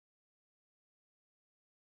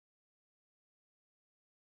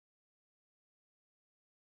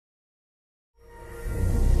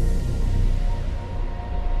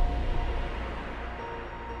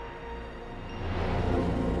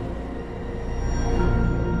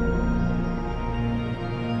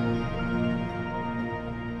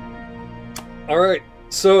Alright,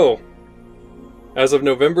 so, as of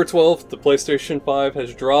November 12th, the PlayStation 5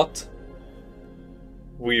 has dropped.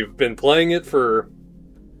 We've been playing it for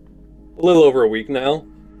a little over a week now,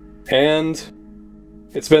 and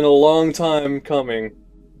it's been a long time coming,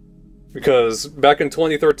 because back in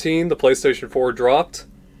 2013, the PlayStation 4 dropped,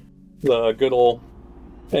 the good old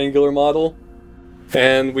angular model,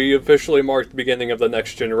 and we officially marked the beginning of the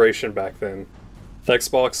next generation back then.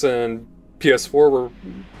 Xbox and PS4 were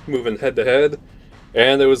moving head-to-head,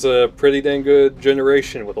 and it was a pretty dang good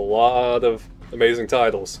generation with a lot of amazing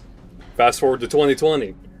titles. Fast forward to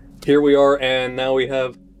 2020. Here we are, and now we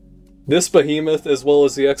have this behemoth as well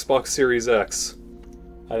as the Xbox Series X.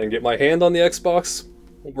 I didn't get my hand on the Xbox.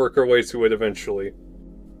 We'll work our way to it eventually.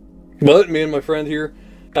 But me and my friend here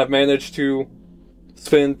have managed to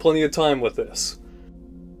spend plenty of time with this.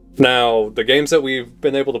 Now, the games that we've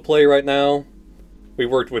been able to play right now, we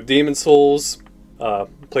worked with Demon Souls,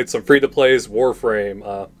 played some free-to-plays,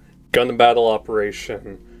 Warframe, Gundam Battle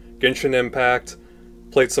Operation, Genshin Impact,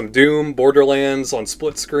 played some Doom, Borderlands on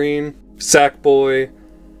split screen, Sackboy,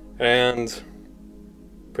 and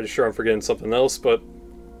pretty sure I'm forgetting something else, but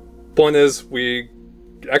point is, we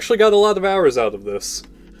actually got a lot of hours out of this.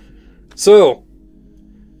 So,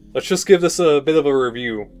 let's just give this a bit of a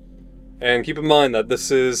review. And keep in mind that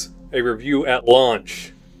this is a review at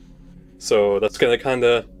launch. So that's going to kind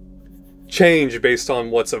of change based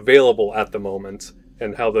on what's available at the moment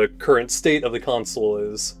and how the current state of the console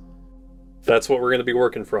is. That's what we're going to be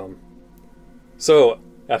working from. So,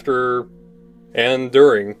 after and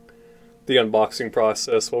during the unboxing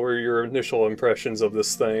process, what were your initial impressions of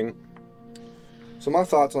this thing? So my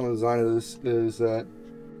thoughts on the design of this is that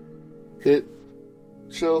it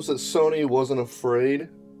shows that Sony wasn't afraid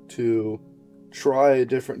to try a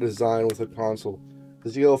different design with a console.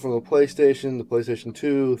 As you go from the PlayStation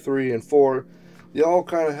 2, 3, and 4, they all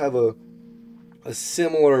kind of have a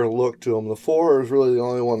similar look to them. The 4 is really the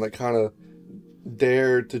only one that kind of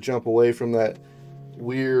dared to jump away from that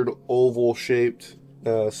weird oval-shaped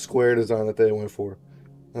square design that they went for,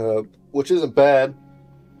 which isn't bad,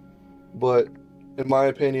 but in my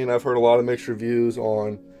opinion, I've heard a lot of mixed reviews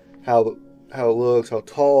on how it looks, how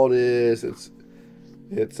tall it is. It's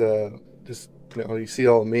just, you know, you see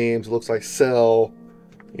all the memes. It looks like Cell,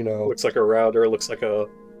 you know. Looks like a router. Looks like a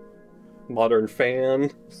modern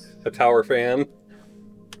fan, a tower fan.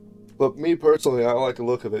 But me personally, I like the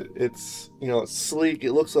look of it. It's, you know, it's sleek.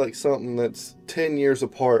 It looks like something that's 10 years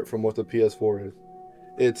apart from what the PS4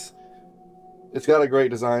 is. It's got a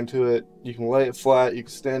great design to it. You can lay it flat. You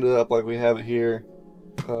can stand it up like we have it here.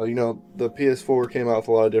 You know, the PS4 came out with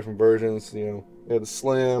a lot of different versions. You know, they had the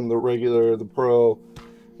Slim, the regular, the Pro,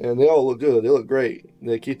 and they all look good. They look great.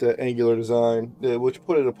 They keep that angular design, which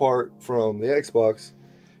put it apart from the Xbox.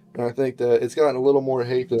 And I think that it's gotten a little more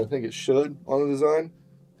hate than I think it should on the design.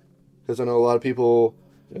 Because I know a lot of people,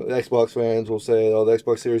 you know, the Xbox fans will say, oh, the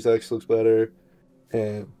Xbox Series X looks better.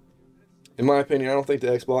 And in my opinion, I don't think the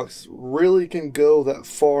Xbox really can go that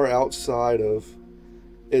far outside of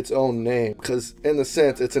its own name. Because in the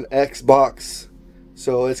sense, it's an Xbox.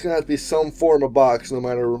 So it's going to have to be some form of box no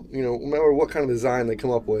matter, you know, no matter what kind of design they come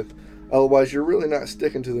up with. Otherwise, you're really not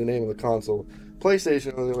sticking to the name of the console.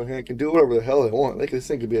 PlayStation, on the other hand, can do whatever the hell they want. This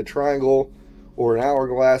thing could be a triangle or an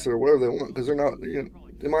hourglass or whatever they want. Because they're not, you know,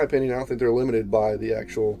 in my opinion, I don't think they're limited by the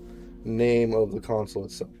actual name of the console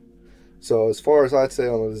itself. So as far as I'd say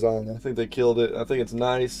on the design, I think they killed it. I think it's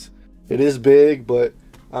nice. It is big, but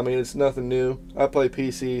I mean, it's nothing new. I play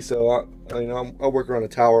PC, so I work around a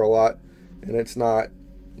tower a lot, and it's not,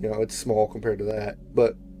 you know, it's small compared to that.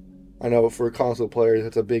 But I know for console players,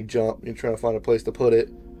 it's a big jump. You're trying to find a place to put it,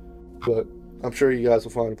 but I'm sure you guys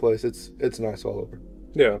will find a place. It's nice all over.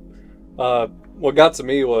 Yeah. What got to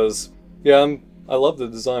me was, yeah, I love the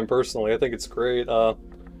design personally. I think it's great. But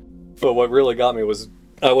what really got me was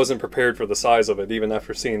I wasn't prepared for the size of it, even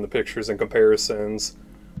after seeing the pictures and comparisons.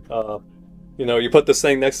 You know, you put this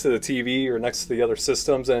thing next to the TV or next to the other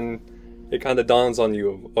systems, and it kind of dawns on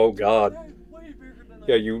you, oh god,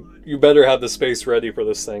 yeah, you better have the space ready for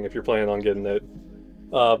this thing if you're planning on getting it.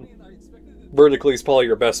 Vertically is probably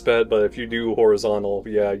your best bet, but if you do horizontal,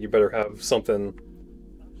 yeah, you better have something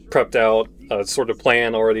prepped out, sort of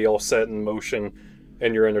plan already all set in motion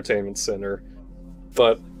in your entertainment center.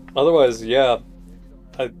 But otherwise, yeah,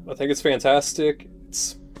 I think it's fantastic.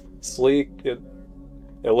 It's sleek.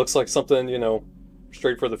 It looks like something, you know,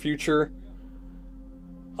 straight for the future.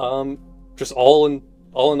 Just all in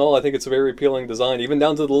all, I think it's a very appealing design, even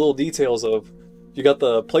down to the little details of, you got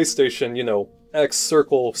the PlayStation, you know, X,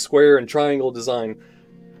 circle, square, and triangle design,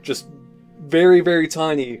 just very, very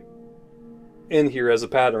tiny in here as a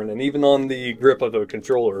pattern, and even on the grip of the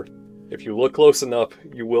controller. If you look close enough,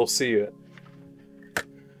 you will see it.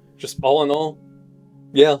 Just all in all,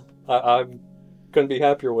 yeah, I couldn't be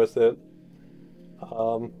happier with it.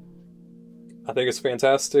 I think it's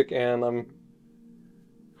fantastic, and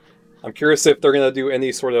I'm curious if they're gonna do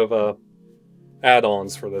any sort of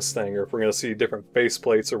add-ons for this thing, or if we're gonna see different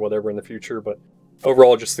faceplates or whatever in the future. But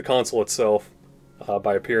overall, just the console itself,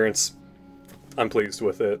 by appearance, I'm pleased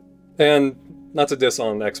with it. And not to diss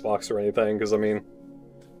on Xbox or anything, because I mean,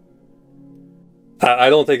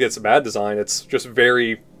 I don't think it's a bad design. It's just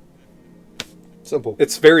very simple.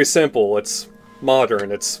 It's very simple. It's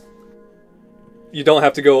modern. You don't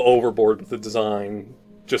have to go overboard with the design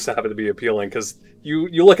just to have it to be appealing, because you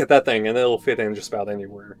look at that thing and it'll fit in just about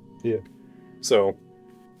anywhere. Yeah. So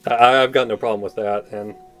I've got no problem with that,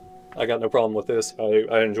 and I got no problem with this.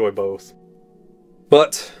 I enjoy both.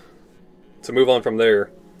 But to move on from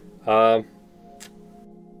there,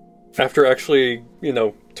 after actually, you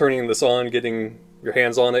know, turning this on, getting your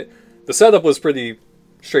hands on it, the setup was pretty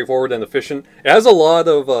straightforward and efficient. It has a lot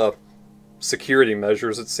of security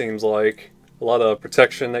measures, it seems like. A lot of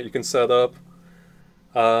protection that you can set up.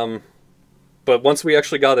 But once we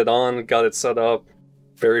actually got it on, got it set up,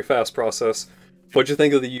 very fast process. What'd you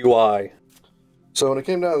think of the UI? So when it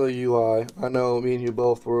came down to the UI, I know me and you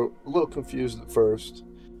both were a little confused at first,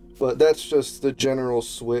 but that's just the general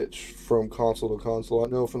switch from console to console. I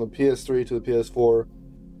know from the PS3 to the PS4,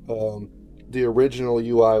 the original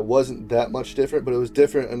UI wasn't that much different, but it was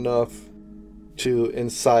different enough to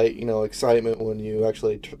incite, you know, excitement when you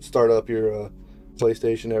actually start up your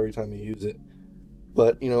PlayStation every time you use it.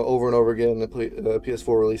 But, you know, over and over again, the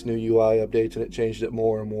PS4 released new UI updates, and it changed it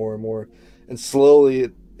more and more and more. And slowly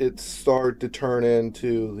it started to turn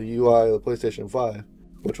into the UI of the PlayStation 5,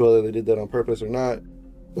 which, whether they did that on purpose or not,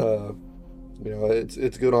 you know,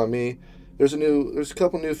 it's good on me. There's a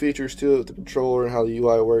couple new features to it with the controller and how the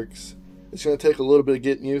UI works. It's going to take a little bit of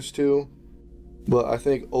getting used to, but I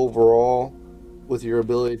think overall, with your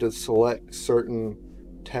ability to select certain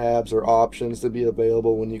tabs or options to be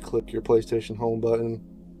available when you click your PlayStation Home button,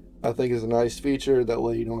 I think is a nice feature. That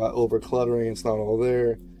way you don't got over cluttering, it's not all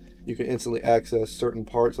there. You can instantly access certain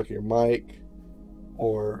parts like your mic,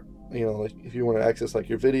 or, you know, like if you want to access like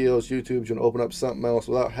your videos, YouTube, you want to open up something else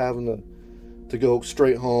without having to go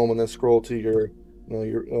straight home and then scroll to your, you know,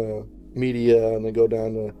 your media and then go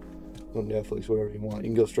down to Netflix, whatever you want. You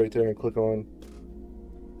can go straight there and click on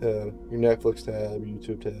your Netflix tab, your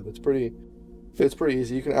YouTube tab. It's pretty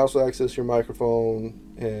easy. You can also access your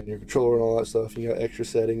microphone and your controller and all that stuff. You got extra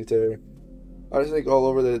settings there. I just think all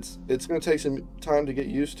over that it's going to take some time to get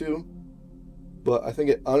used to, but I think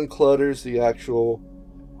it unclutters the actual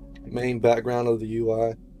main background of the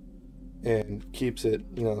UI and keeps it,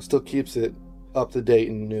 you know, still keeps it up to date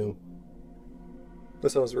and new. That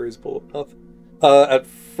sounds reasonable enough. At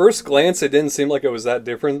first glance, it didn't seem like it was that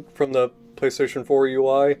different from the PlayStation 4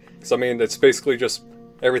 UI. Because, I mean, it's basically just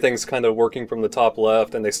everything's kind of working from the top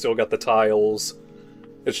left, and they still got the tiles.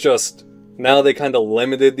 It's just, now they kind of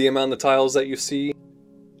limited the amount of tiles that you see,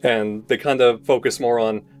 and they kind of focus more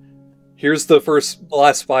on, here's the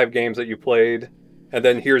last 5 games that you played, and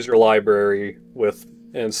then here's your library with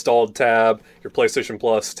an installed tab, your PlayStation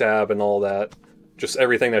Plus tab, and all that. Just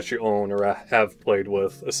everything that you own or have played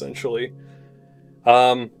with, essentially.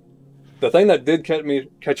 The thing that did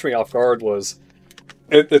catch me off guard was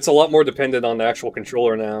it's a lot more dependent on the actual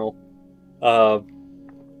controller now.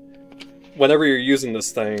 Whenever you're using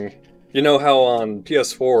this thing, you know how on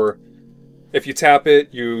PS4, if you tap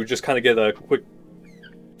it, you just kind of get a quick...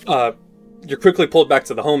 you're quickly pulled back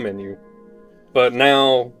to the home menu. But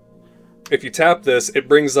now, if you tap this, it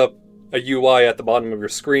brings up a UI at the bottom of your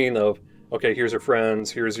screen of, okay, here's your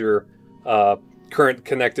friends, here's your current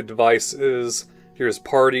connected devices, here's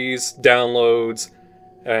parties, downloads,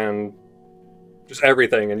 and just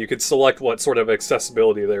everything. And you could select what sort of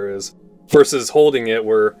accessibility there is. Versus holding it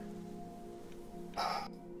where...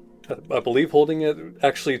 I believe holding it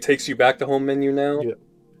actually takes you back to home menu now. Yeah.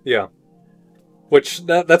 Yeah. Which,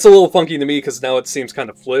 that's a little funky to me, because now it seems kind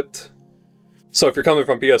of flipped. So if you're coming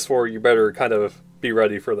from PS4, you better kind of be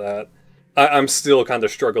ready for that. I'm still kind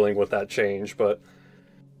of struggling with that change, but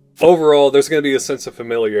overall, there's going to be a sense of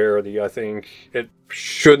familiarity, I think. It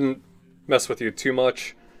shouldn't mess with you too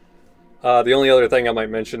much. The only other thing I might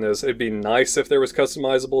mention is it'd be nice if there was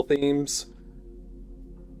customizable themes,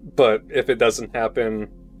 but if it doesn't happen,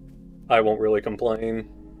 I won't really complain.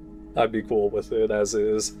 I'd be cool with it as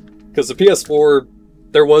is. Because the PS4,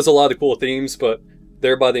 there was a lot of cool themes, but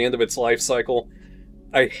there by the end of its life cycle,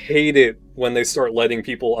 I hate it when they start letting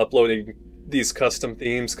people uploading these custom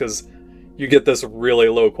themes, because you get this really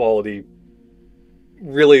low quality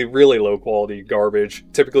really, really low quality garbage,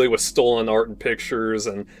 typically with stolen art and pictures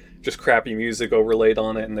and just crappy music overlaid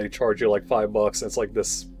on it, and they charge you like $5. And it's like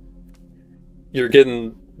this, you're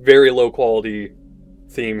getting very low quality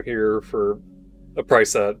theme here for a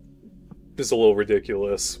price that is a little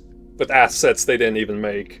ridiculous, with assets they didn't even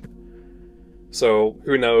make. So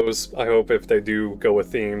who knows? I hope if they do go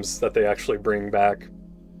with themes that they actually bring back,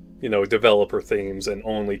 you know, developer themes and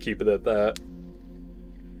only keep it at that.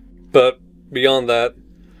 But beyond that,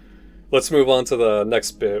 let's move on to the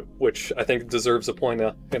next bit, which I think deserves a point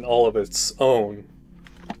in all of its own.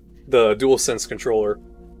 The DualSense controller.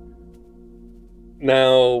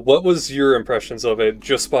 Now, what was your impressions of it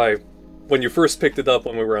just by when you first picked it up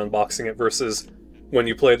when we were unboxing it versus when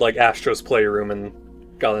you played like Astro's Playroom and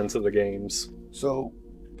got into the games? So,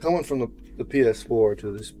 coming from the PS4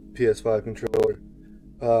 to this PS5 controller,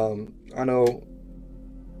 I know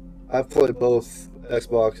I've played both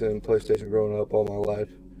Xbox and PlayStation growing up all my life.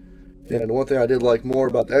 And one thing I did like more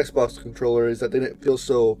about the Xbox controller is that they didn't feel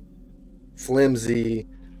so flimsy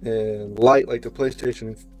and light like the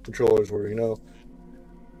PlayStation controllers were, you know.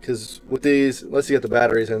 Because with these, unless you get the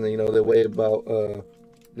batteries in, you know, they weigh a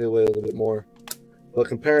little bit more. But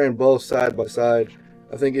comparing both side by side,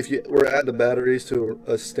 I think if you were to add the batteries to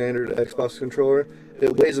a standard Xbox controller,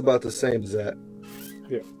 it weighs about the same as that.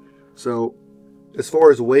 Yeah. So, as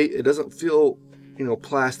far as weight, it doesn't feel, you know,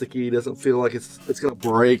 plasticky. It doesn't feel like it's gonna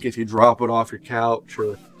break if you drop it off your couch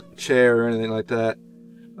or chair or anything like that.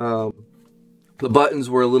 The buttons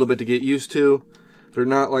were a little bit to get used to. They're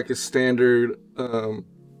not like a standard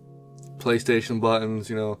PlayStation buttons.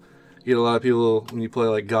 You know, you get a lot of people when you play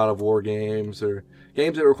like God of War games or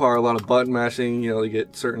games that require a lot of button mashing. You know, you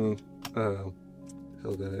get certain the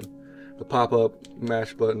pop-up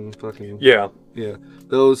mash button, fucking Yeah.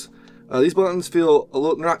 Those. These buttons feel a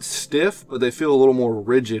little, not stiff, but they feel a little more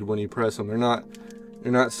rigid when you press them. They're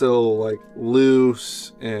not so like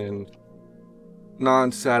loose and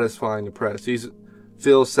non-satisfying to press. These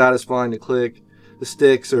feel satisfying to click. The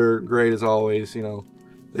sticks are great as always. You know,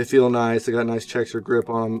 they feel nice. They got nice texture grip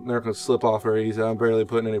on them. They're not going to slip off very easy. I'm barely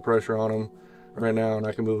putting any pressure on them right now, and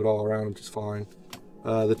I can move it all around just fine.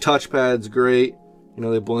 The touchpad's great. You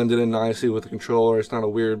know, they blended in nicely with the controller. It's not a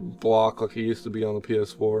weird block like it used to be on the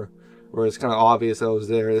PS4. Where it's kind of obvious that it was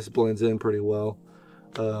there. This blends in pretty well.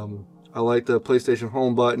 I like the PlayStation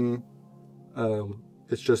Home button.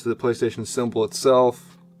 It's just the PlayStation symbol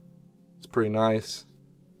itself. It's pretty nice.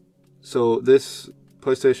 So this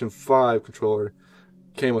PlayStation 5 controller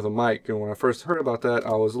came with a mic, and when I first heard about that,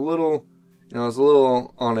 I was a little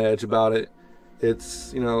on edge about it.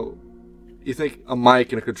 It's, you know, you think a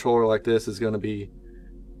mic and a controller like this is going to be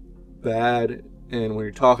bad, and when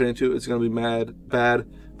you're talking into it, it's going to be bad.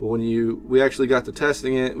 But when we actually got to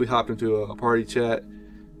testing it, we hopped into a party chat,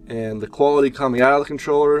 and the quality coming out of the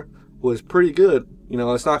controller was pretty good. You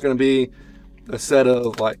know, it's not going to be a set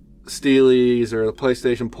of like Steelies or the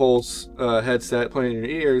PlayStation Pulse headset playing in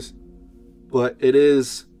your ears, but it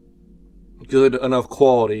is good enough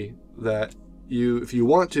quality that if you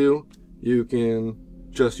want to, you can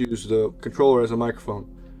just use the controller as a microphone.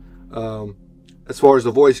 As far as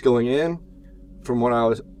the voice going in, from what I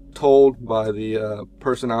was told by the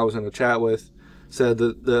person I was in a chat with, said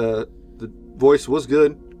that the voice was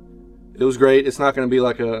good. It was great. It's not going to be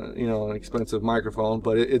like an expensive microphone,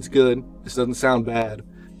 but it's good. It doesn't sound bad.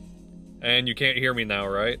 And you can't hear me now,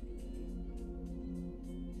 right?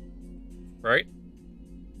 Right?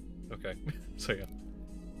 Okay. So yeah.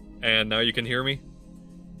 And now you can hear me?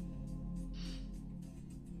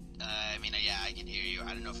 Yeah, I can hear you.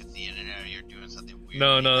 I don't know if it's the internet or you're doing something weird.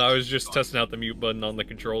 No, I was just testing out the mute button on the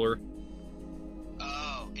controller.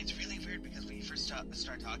 Oh, it's really weird because when you first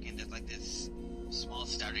start talking, there's like this small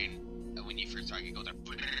stuttering. When you first start, it goes like,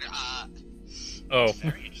 oh. It's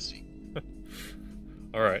very interesting.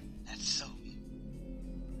 Alright. That's so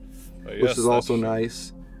Yes, which is also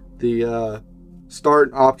nice. The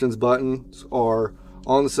start options buttons are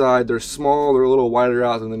on the side. They're small. They're a little wider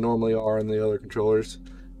out than they normally are in the other controllers,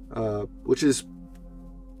 which is,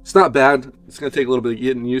 it's not bad. It's going to take a little bit of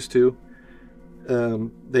getting used to.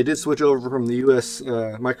 They did switch over from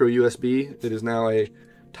the micro USB. It is now a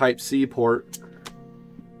Type-C port,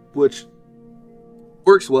 which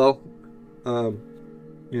works well.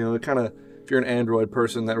 It kind of, if you're an Android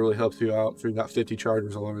person, that really helps you out if you've got 50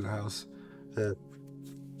 chargers all over the house.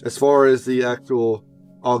 As far as the actual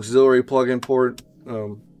auxiliary plug-in port,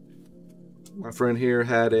 my friend here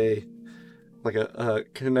had a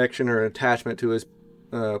connection or an attachment to his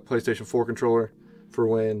PlayStation 4 controller for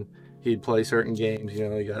when he'd play certain games.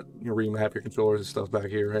 You got remap your controllers and stuff back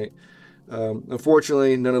here, right?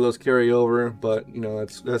 Unfortunately, none of those carry over, but you know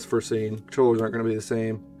that's foreseen. Controllers aren't going to be the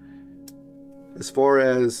same. As far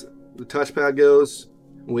as the touchpad goes,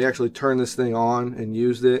 we actually turned this thing on and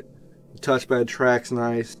used it. The touchpad tracks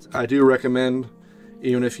nice. I do recommend,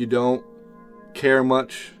 even if you don't care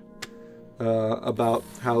much about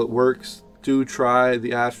how it works, do try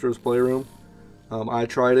the Astro's Playroom. I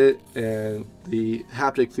tried it, and the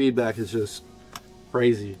haptic feedback is just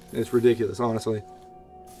crazy. It's ridiculous, honestly.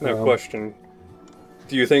 No question.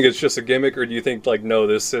 Do you think it's just a gimmick, or do you think, like, no,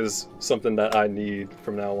 this is something that I need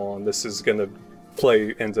from now on? This is going to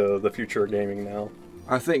play into the future of gaming now?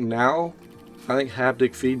 I think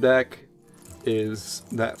haptic feedback is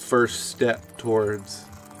that first step towards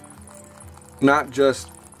not just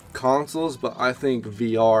consoles, but I think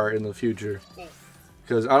VR in the future.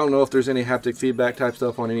 Because I don't know if there's any haptic feedback type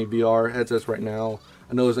stuff on any VR headsets right now.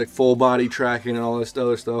 I know there's like full body tracking and all this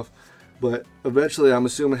other stuff, but eventually I'm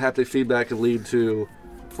assuming haptic feedback could lead to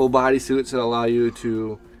full body suits that allow you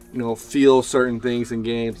to, you know, feel certain things in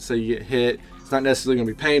games. Say you get hit, it's not necessarily going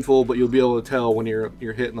to be painful, but you'll be able to tell when you're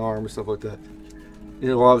hitting the arm and stuff like that. You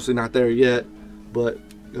know, obviously not there yet, but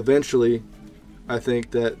eventually I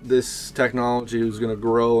think that this technology is going to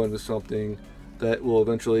grow into something that will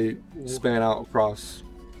eventually span out across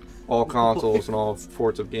all consoles and all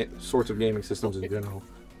sorts of gaming systems in general.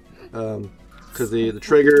 Because the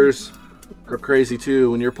triggers are crazy too.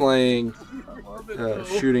 When you're playing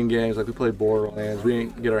shooting games, like we played Borderlands, we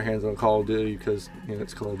didn't get our hands on Call of Duty because, you know,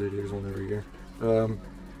 it's Call of Duty, there's one every year.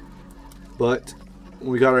 But when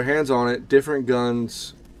we got our hands on it, different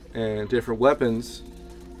guns and different weapons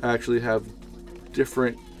actually have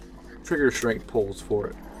different trigger strength pulls for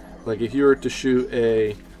it. Like if you were to shoot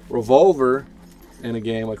a revolver in a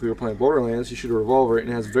game like we were playing Borderlands, you shoot a revolver and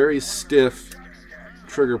it has very stiff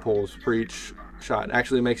trigger pulls for each shot. It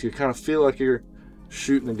actually makes you kind of feel like you're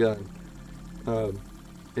shooting a gun.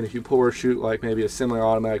 And if you pull or shoot like maybe a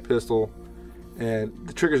semi-automatic pistol, and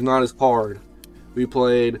the trigger's not as hard. We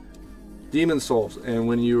played Demon Souls, and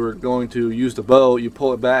when you were going to use the bow, you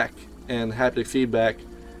pull it back, and haptic feedback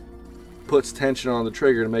puts tension on the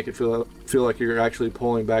trigger to make it feel like you're actually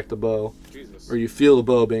pulling back the bow. Jesus. Or you feel the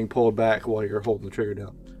bow being pulled back while you're holding the trigger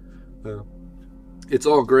down. It's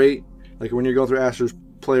all great. Like when you're going through Astro's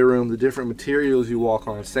Playroom, the different materials you walk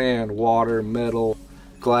on, sand, water, metal,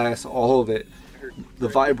 glass, all of it, the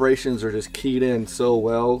vibrations are just keyed in so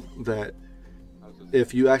well that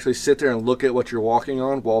if you actually sit there and look at what you're walking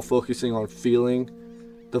on while focusing on feeling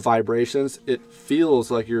the vibrations, it feels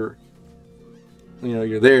like you're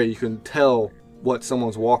there. You can tell what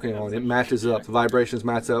someone's walking on. It matches up. The vibrations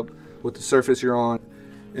match up with the surface you're on,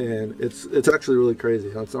 and it's actually really crazy.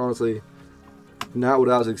 It's honestly not what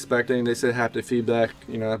I was expecting. They said haptic feedback,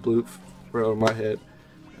 you know, that blew right over my head.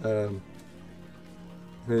 And,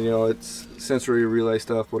 you know, it's sensory relay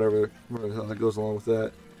stuff, whatever the hell that goes along with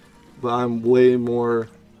that. But I'm way more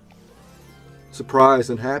surprised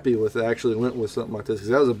and happy with it actually went with something like this, because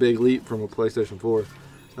that was a big leap from a PlayStation 4.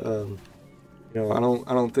 You know, I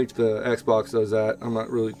don't think the Xbox does that. I'm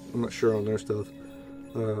not sure on their stuff.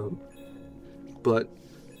 But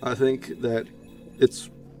I think that it's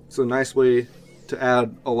a nice way to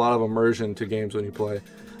add a lot of immersion to games when you play.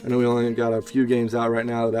 I know we only got a few games out right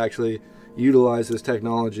now that actually utilize this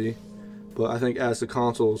technology, but I think as the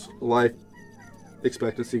console's life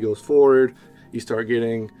expectancy goes forward, you start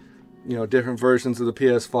getting, you know, different versions of the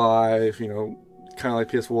PS5, you know, kind of like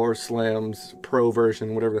PS4 Slim's Pro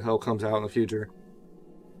version, whatever the hell comes out in the future.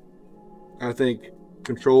 I think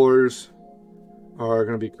controllers are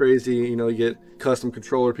going to be crazy. You know, you get custom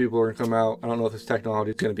controller people are going to come out. I don't know if this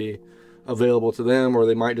technology is going to be available to them, or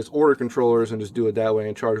they might just order controllers and just do it that way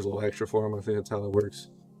and charge a little extra for them. I think that's how it works.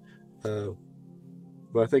 But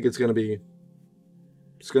I think it's going to be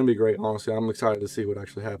great. Honestly, I'm excited to see what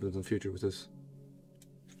actually happens in the future with this.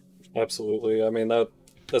 Absolutely. I mean,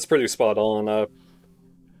 that's pretty spot on.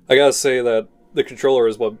 I gotta say that the controller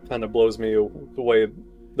is what kind of blows me away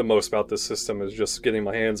the most about this system, is just getting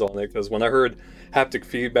my hands on it, because when I heard haptic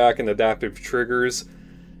feedback and adaptive triggers,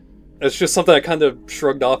 it's just something I kind of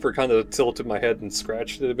shrugged off or kind of tilted my head and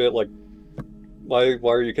scratched it a bit, like, why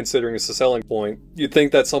are you considering this a selling point? You'd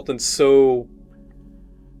think that's something so...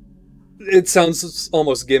 It sounds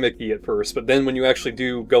almost gimmicky at first, but then when you actually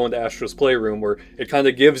do go into Astro's Playroom, where it kind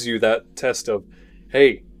of gives you that test of,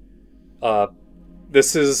 hey,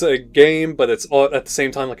 this is a game, but it's all at the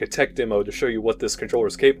same time like a tech demo to show you what this controller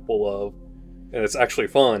is capable of, and it's actually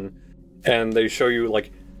fun. And they show you,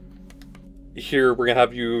 like, here we're gonna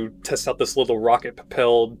have you test out this little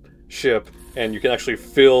rocket-propelled ship, and you can actually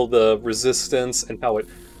feel the resistance and how it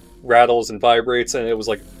rattles and vibrates, and it was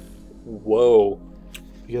like, whoa.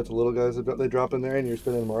 You got the little guys that they drop in there, and you're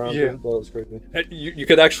spinning them around. Yeah. That was crazy. You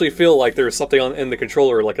could actually feel like there's something in the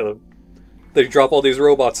controller, like they drop all these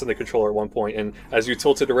robots in the controller at one point, and as you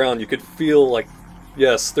tilt it around, you could feel like,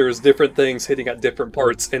 yes, there's different things hitting at different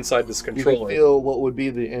parts inside this controller. You can feel what would be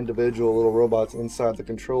the individual little robots inside the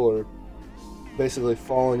controller, basically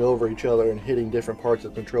falling over each other and hitting different parts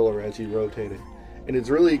of the controller as you rotate it. And it's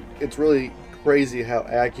really crazy how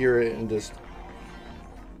accurate and just,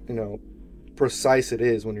 you know, precise it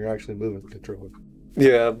is when you're actually moving the controller.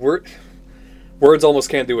 Yeah, words almost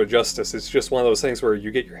can't do it justice. It's just one of those things where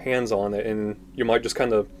you get your hands on it and you might just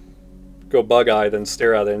kind of go bug-eyed and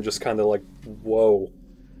stare at it and just kind of like, whoa,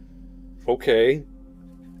 okay.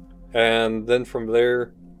 And then from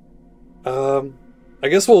there, I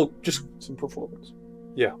guess we'll just... Some performance.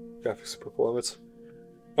 Yeah, graphics and performance.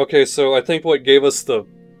 Okay, so I think what gave us the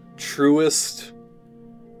truest,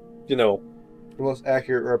 you know... The most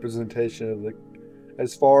accurate representation of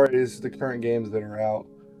as far as the current games that are out,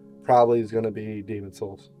 probably is going to be Demon's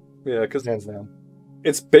Souls. Yeah, because hands down.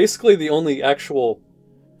 It's basically the only actual,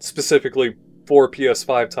 specifically for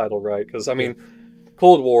PS5 title, right? Because, I mean,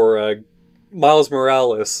 Cold War, Miles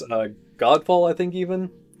Morales, Godfall, I think even,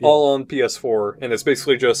 all on PS4, and it's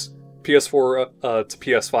basically just PS4 to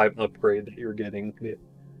PS5 upgrade that you're getting.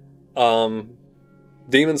 Yeah.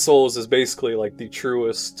 Demon's Souls is basically like the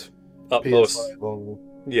truest, utmost... PS5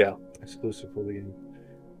 yeah. Exclusive for the game.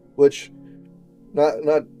 Which,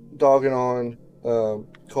 not dogging on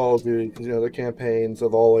Call of Duty, because, you know, their campaigns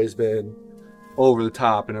have always been over the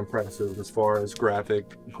top and impressive as far as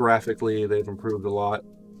graphically they've improved a lot.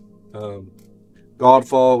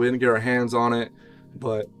 Godfall, we didn't get our hands on it,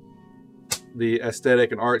 but the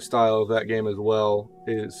aesthetic and art style of that game as well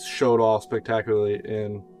is showed off spectacularly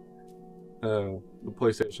in the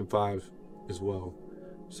PlayStation 5 as well.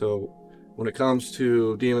 So when it comes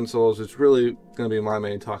to Demon's Souls, it's really going to be my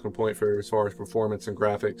main talking point for as far as performance and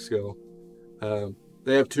graphics go.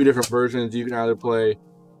 They have two different versions. You can either play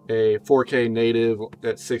a 4K native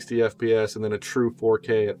at 60 FPS and then a true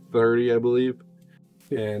 4K at 30, I believe.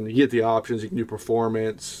 And you get the options. You can do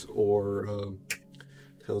performance or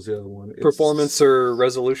how's the other one? Performance or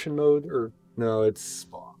resolution mode, or no, it's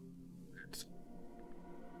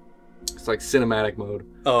like cinematic mode.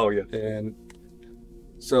 Oh yeah. And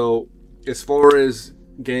so as far as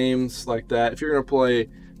games like that, if you're gonna play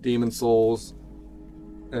Demon's Souls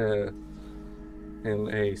in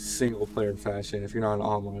a single player fashion, if you're not an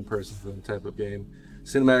online person for that type of game,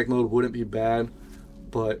 cinematic mode wouldn't be bad,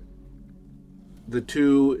 but the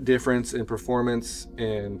two difference in performance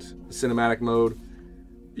and cinematic mode,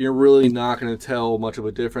 you're really not going to tell much of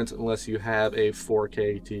a difference unless you have a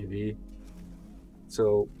 4K TV.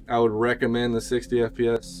 So I would recommend the 60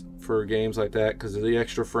 FPS for games like that, because the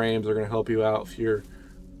extra frames are going to help you out if you're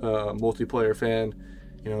a multiplayer fan.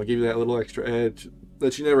 You know, give you that little extra edge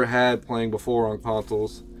that you never had playing before on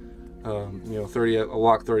consoles. You know, a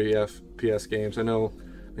lock 30 FPS games. I know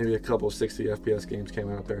maybe a couple of 60 FPS games came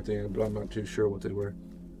out there at the end, but I'm not too sure what they were.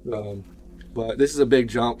 But this is a big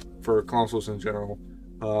jump for consoles in general.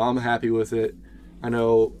 I'm happy with it. I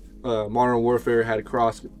know Modern Warfare had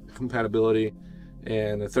cross compatibility,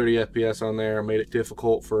 and the 30 FPS on there made it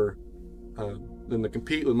difficult for them to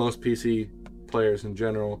compete with most PC players in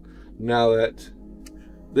general. Now that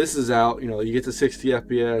this is out, you know, you get to 60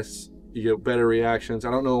 FPS, you get better reactions.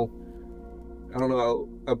 I don't know.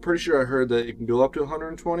 I'm pretty sure I heard that it can go up to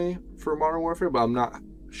 120 for Modern Warfare, but I'm not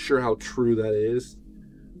sure how true that is.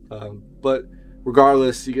 But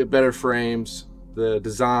regardless, you get better frames. The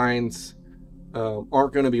designs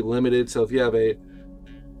aren't going to be limited. So if you have a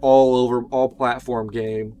all platform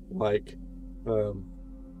game like PS4,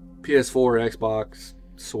 Xbox,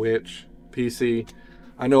 Switch, PC,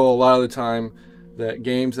 I know a lot of the time that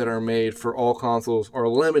games that are made for all consoles are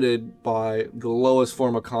limited by the lowest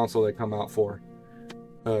form of console they come out for,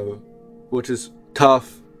 which is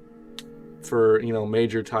tough for, you know,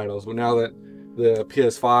 major titles. But now that the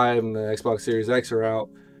PS5 and the Xbox Series X are out,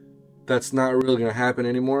 that's not really going to happen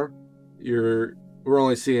anymore. We're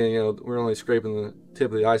only seeing, you know, we're only scraping the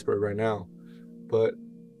tip of the iceberg right now. But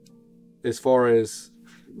as far as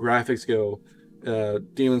graphics go,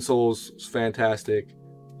 Demon's Souls is fantastic.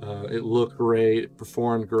 It looked great, it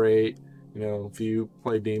performed great. You know, if you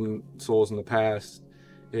played Demon's Souls in the past,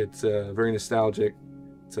 it's very nostalgic.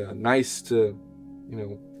 It's nice to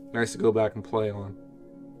go back and play on.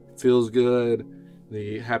 It feels good.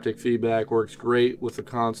 The haptic feedback works great with the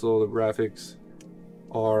console. The graphics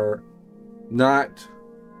are not,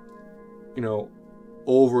 you know,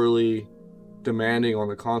 overly demanding on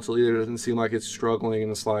the console either. It doesn't seem like it's struggling in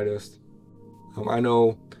the slightest. I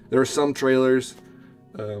know there are some trailers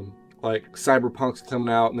like Cyberpunk's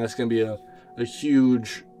coming out, and that's going to be a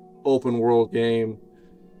huge open world game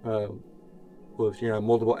with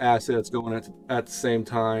multiple assets going at the same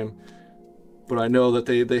time. But I know that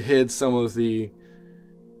they hid some of the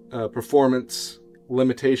performance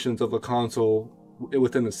limitations of the console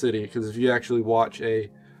within the city, because if you actually watch a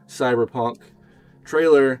Cyberpunk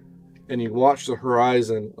trailer and you watch the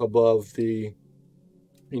horizon above the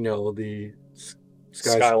the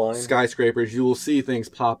Skyline skyscrapers, you will see things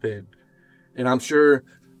pop in. And I'm sure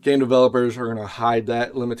game developers are going to hide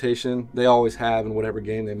that limitation. They always have in whatever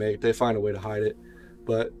game they make. They find a way to hide it.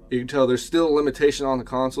 But you can tell there's still a limitation on the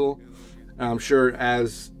console. And I'm sure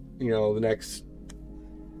as, the next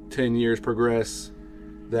 10 years progress,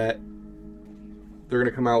 that they're going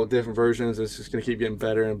to come out with different versions. It's just going to keep getting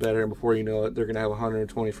better and better. And before you know it, they're going to have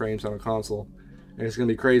 120 frames on a console. And it's going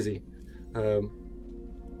to be crazy.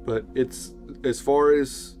 But it's, as far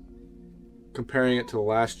as comparing it to the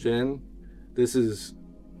last gen, this is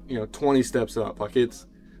 20 steps up. Like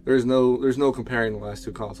there's no comparing the last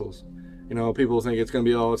two consoles. People think it's gonna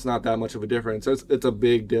be, it's not that much of a difference. It's a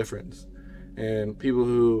big difference. And people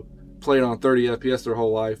who played on 30 FPS their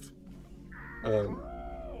whole life,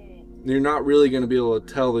 you're not really going to be able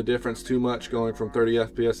to tell the difference too much going from 30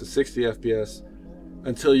 FPS to 60 FPS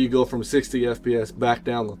until you go from 60 FPS back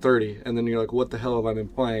down to 30, and then you're like, what the hell have I been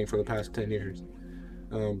playing for the past 10 years?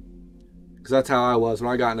 Because that's how I was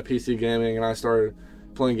when I got into PC gaming and I started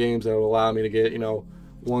playing games that would allow me to get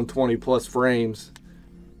 120 plus frames.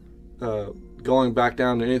 Going back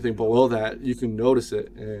down to anything below that, you can notice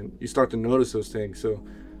it, and you start to notice those things. So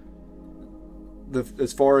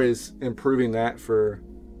as far as improving that for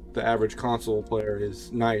the average console player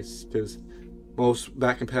is nice, because most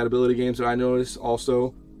back compatibility games that I notice,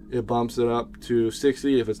 also it bumps it up to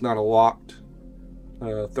 60 if it's not a locked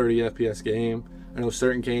 30 FPS game. I know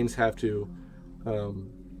certain games have to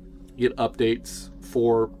get updates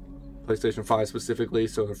for PlayStation 5 specifically,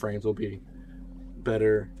 so the frames will be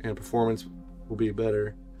better and performance will be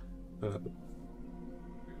better.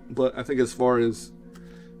 But I think as far as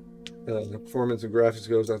performance and graphics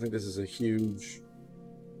goes, I think this is a huge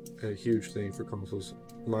thing for consoles.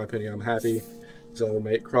 In my opinion, I'm happy. So it'll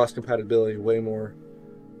make cross compatibility way more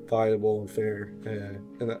viable and fair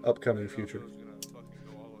in the upcoming future.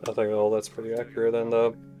 I think that's pretty accurate. And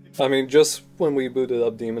I mean, just when we booted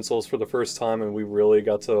up Demon's Souls for the first time and we really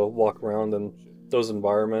got to walk around in those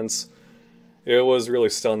environments, it was really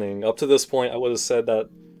stunning. Up to this point, I would have said that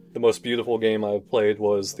the most beautiful game I've played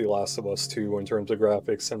was The Last of Us 2 in terms of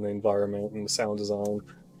graphics and the environment and the sound design.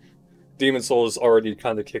 Demon's Souls already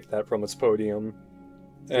kind of kicked that from its podium.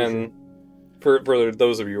 And for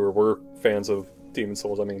those of you who were fans of Demon's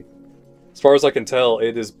Souls, I mean, as far as I can tell,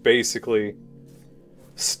 it is basically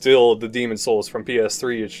still the Demon's Souls from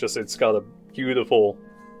PS3. It's just it's got a beautiful,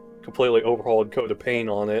 completely overhauled coat of paint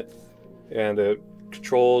on it, and it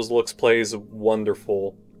controls, looks, plays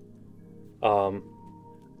wonderful.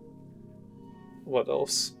 What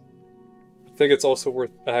else? I think it's also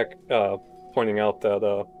worth pointing out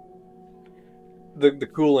that the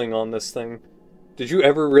cooling on this thing. Did you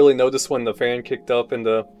ever really notice when the fan kicked up in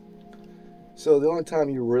the... So the only time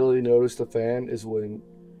you really notice the fan is when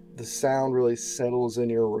the sound really settles in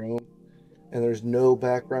your room and there's no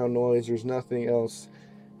background noise, there's nothing else,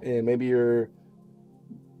 and maybe you're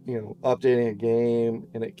updating a game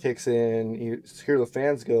and it kicks in, you hear the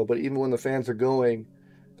fans go, but even when the fans are going,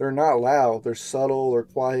 they're not loud, they're subtle, they're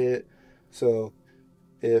quiet. So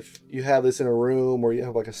if you have this in a room, or you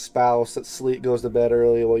have like a spouse that goes to bed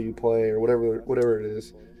early while you play, or whatever it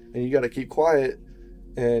is, and you got to keep quiet,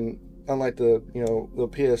 and unlike the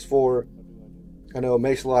PS4, I know it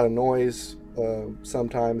makes a lot of noise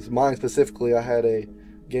sometimes. Mine specifically, I had a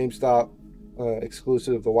GameStop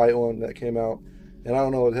exclusive, the white one that came out, and I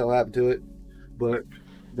don't know what the hell happened to it, but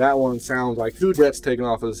that one sounds like two jets taking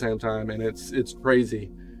off at the same time, and it's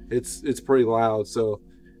crazy. It's pretty loud, so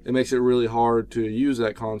it makes it really hard to use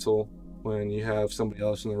that console when you have somebody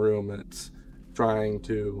else in the room that's trying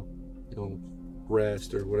to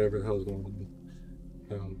rest or whatever the hell is going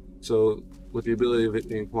on. So with the ability of it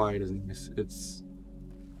being quiet is nice. It's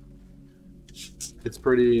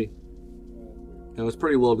pretty, it's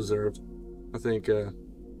pretty well deserved. I think the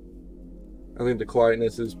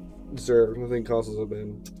quietness is deserved. I think consoles have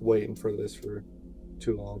been waiting for this for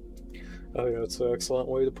too long. I think that's an excellent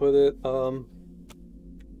way to put it.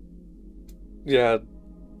 Yeah,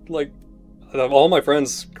 like, all my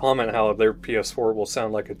friends comment how their PS4 will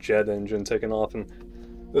sound like a jet engine taking off, and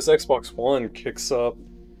this Xbox One kicks up.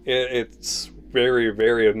 It's very,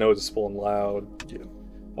 very noticeable and loud.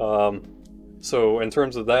 Yeah. So in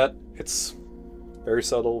terms of that, it's very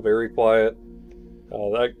subtle, very quiet.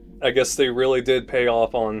 I guess they really did pay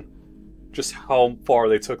off on just how far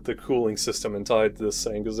they took the cooling system and tied this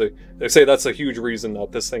thing, because they say that's a huge reason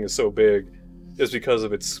that this thing is so big, is because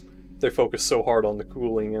of they focus so hard on the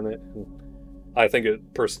cooling in it. And I think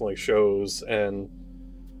it personally shows in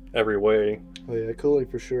every way. Oh yeah, cooling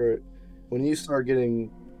for sure. When you start getting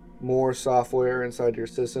more software inside your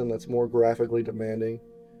system that's more graphically demanding,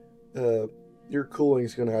 your cooling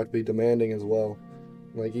is going to have to be demanding as well.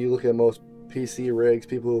 Like you look at most PC rigs,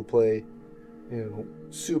 people who play,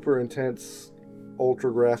 super intense,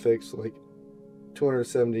 ultra graphics, like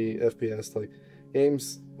 270 FPS, like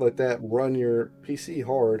games like that run your PC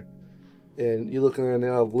hard, and you look at them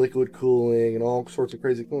now of liquid cooling and all sorts of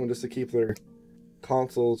crazy cooling just to keep their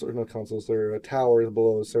their towers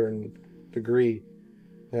below a certain degree.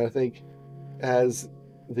 And I think as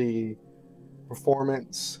the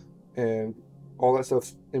performance and all that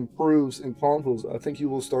stuff improves in consoles, I think you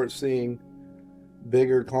will start seeing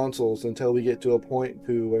bigger consoles until we get to a point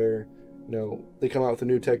to where they come out with a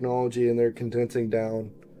new technology and they're condensing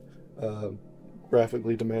down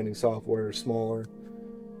graphically demanding software smaller.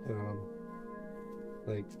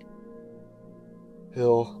 Like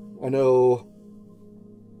I know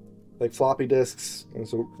like floppy disks,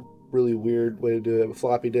 it's a really weird way to do it with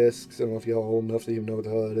floppy disks. I don't know if y'all old enough to even know what the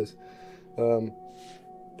hell it is.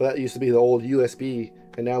 But that used to be the old USB,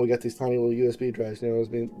 and now we got these tiny little USB drives. We're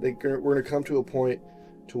going to come to a point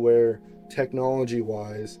to where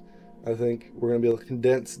technology-wise, I think we're going to be able to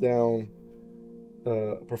condense down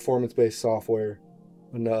performance-based software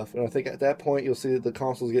enough. And I think at that point you'll see that the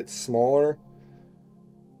consoles get smaller.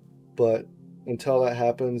 But until that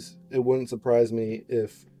happens, it wouldn't surprise me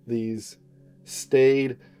if these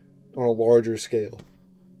stayed on a larger scale.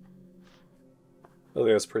 I think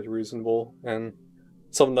that's pretty reasonable. And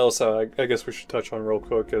something else I guess we should touch on real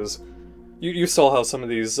quick is you saw how some of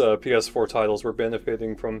these PS4 titles were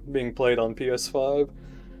benefiting from being played on PS5.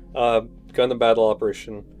 Gundam Battle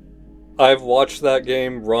Operation. I've watched that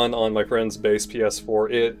game run on my friend's base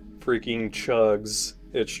PS4. It freaking chugs.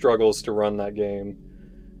 It struggles to run that game.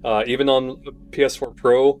 Even on PS4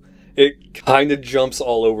 Pro, it kind of jumps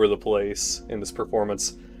all over the place in its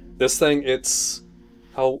performance. This thing,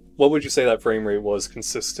 what would you say that frame rate was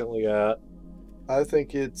consistently at? I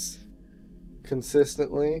think it's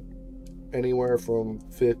consistently anywhere from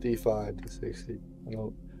 55 to 60. I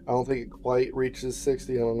don't think it quite reaches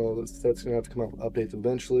 60. I don't know. That's going to have to come out with updates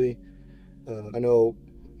eventually. I know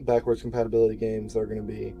backwards compatibility games are going to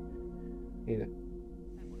be, you're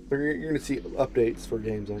going to see updates for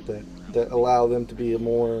games like that allow them to be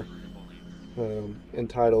more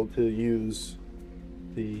entitled to use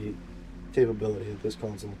the capability of this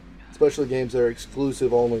console, especially games that are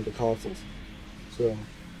exclusive only to consoles. So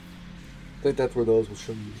I think that's where those will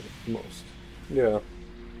show you the most. Yeah,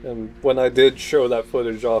 and when I did show that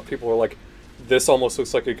footage off, people were like, this almost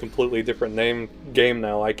looks like a completely different game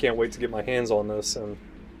now. I can't wait to get my hands on this. And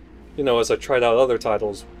as I tried out other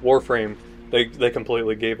titles, Warframe, they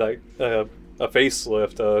completely gave that a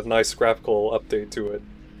facelift, a nice graphical update to it.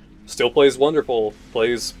 Still plays wonderful,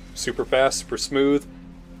 plays super fast, super smooth.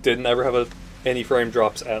 Didn't ever have any frame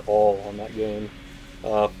drops at all on that game.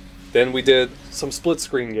 Then we did some split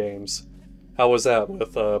screen games. How was that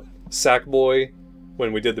with Sackboy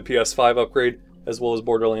when we did the PS5 upgrade, as well as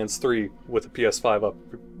Borderlands 3 with the PS5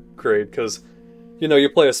 upgrade? Because you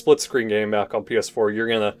play a split screen game back on PS4, you're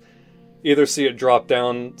gonna either see it drop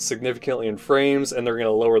down significantly in frames and they're gonna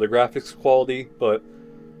lower the graphics quality, but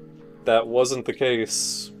that wasn't the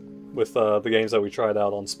case with the games that we tried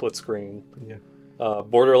out on split screen. Yeah.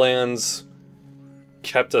 Borderlands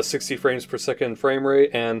kept a 60 frames per second frame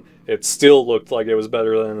rate, and it still looked like it was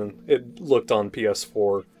better than it looked on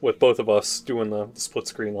PS4, with both of us doing the split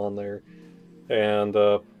screen on there. And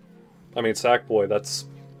Sackboy, that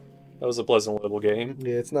was a pleasant little game.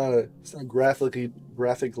 Yeah, it's not a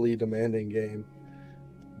graphically demanding game,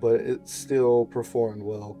 but it still performed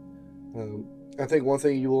well. I think one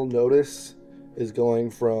thing you will notice is going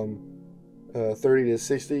from 30 to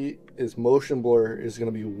 60 is motion blur is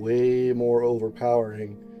going to be way more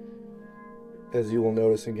overpowering, as you will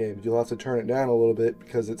notice in games. You'll have to turn it down a little bit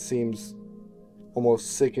because it seems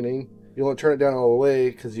almost sickening. You won't turn it down all the way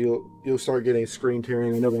because you'll start getting screen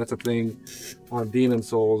tearing. I know that's a thing on Demon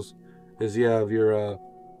Souls, is you have your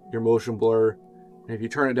motion blur, and if you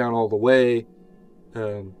turn it down all the way,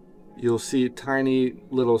 you'll see tiny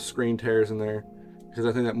little screen tears in there, because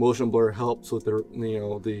I think that motion blur helps with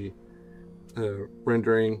the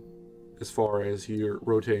rendering as far as you're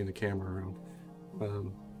rotating the camera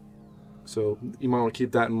around. So you might want to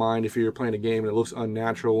keep that in mind if you're playing a game and it looks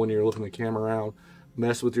unnatural when you're looking the camera around.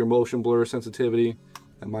 Mess with your motion blur sensitivity.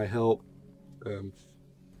 That might help.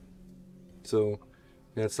 So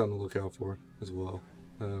that's something to look out for as well.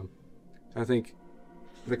 I think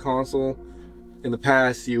the console, in the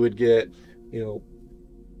past, you would get, you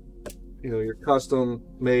know, your custom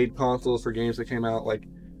made consoles for games that came out. Like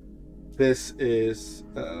this is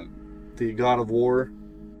the God of War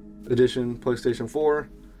edition PlayStation 4.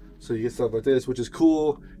 So you get stuff like this, which is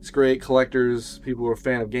cool. It's great. Collectors, people who are a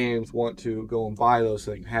fan of games, want to go and buy those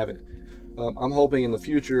so they can have it. I'm hoping in the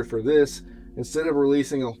future for this, instead of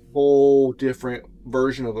releasing a whole different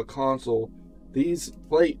version of a console, these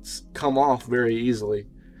plates come off very easily.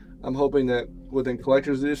 I'm hoping that within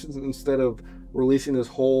collector's editions, instead of releasing this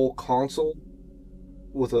whole console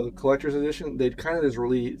with a collector's edition, they'd kind of just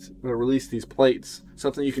release these plates,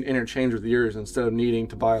 something you can interchange with yours instead of needing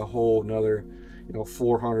to buy a whole another, you know,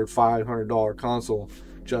 $400, $500 console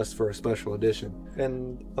just for a special edition.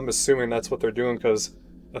 And I'm assuming that's what they're doing because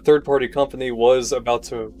a third-party company was about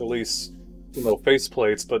to release, you know,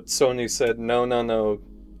 faceplates, but Sony said no,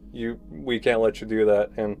 we can't let you do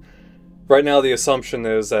that. And right now the assumption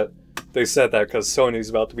is that they said that because Sony's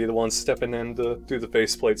about to be the one stepping in to do the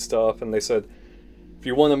faceplate stuff, and they said, if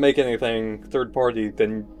you want to make anything third party,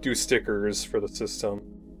 then do stickers for the system.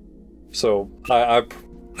 So I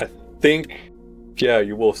think, yeah,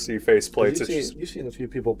 you will see faceplates. You've seen a few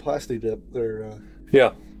people plastic dip their.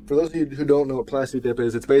 Yeah. For those of you who don't know what plastic dip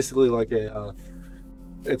is, it's basically like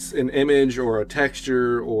it's an image or a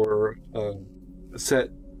texture or a set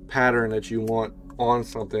pattern that you want on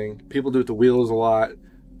something. People do it to wheels a lot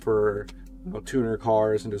for, you know, tuner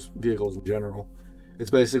cars and just vehicles in general. It's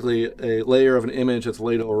basically a layer of an image that's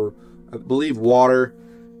laid over, I believe, water,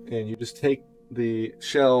 and you just take the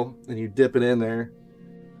shell and you dip it in there,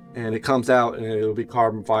 and it comes out, and it'll be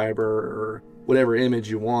carbon fiber or whatever image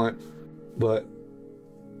you want. But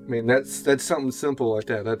I mean, that's something simple like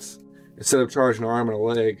that. That's, instead of charging an arm and a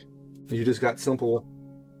leg, you just got simple,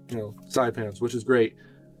 you know, side panels, which is great.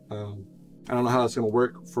 I don't know how it's going to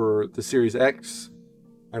work for the Series X.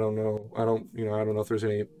 I don't know if there's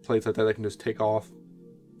any plates like that that can just take off.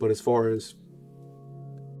 But as far as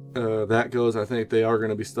that goes, I think they are going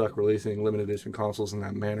to be stuck releasing limited edition consoles in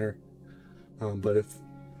that manner. But if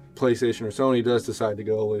PlayStation or Sony does decide to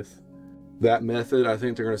go with that method, I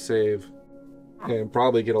think they're going to save and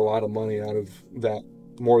probably get a lot of money out of that,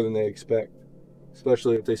 more than they expect.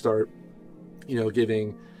 Especially if they start, you know,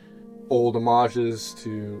 giving old homages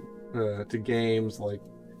to games, like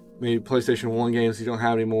maybe PlayStation 1 games you don't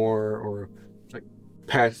have anymore, or like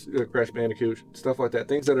past Crash Bandicoot, stuff like that.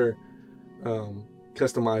 Things that are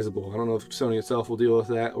customizable. I don't know if Sony itself will deal with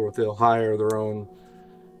that, or if they'll hire their own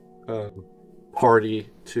party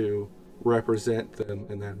to represent them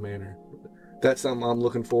in that manner. That's something I'm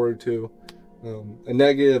looking forward to. A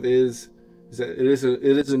negative is that it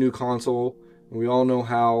is a new console, and we all know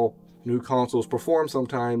how new consoles perform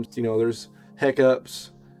sometimes. You know, there's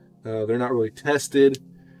hiccups. They're not really tested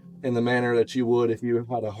in the manner that you would if you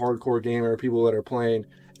had a hardcore gamer, people that are playing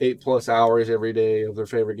 8+ hours every day of their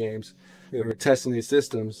favorite games. Yeah. They're testing these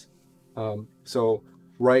systems. So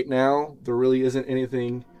right now, there really isn't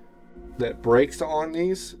anything that breaks on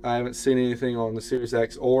these. I haven't seen anything on the Series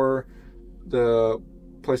X or the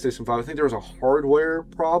PlayStation 5. I think there was a hardware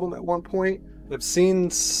problem at one point. I've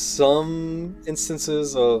seen some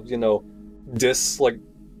instances of, you know, discs, like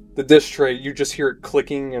the disc tray, you just hear it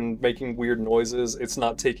clicking and making weird noises. It's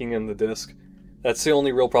not taking in the disc. That's the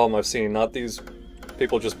only real problem I've seen, not these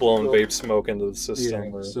people just blowing vape smoke into the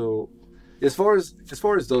system. Yeah, so as far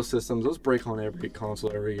as those systems, those break on every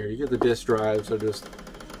console every year. You get the disc drives, are just,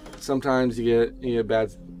 sometimes you get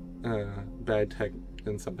bad tech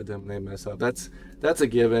inside them and they mess up. That's a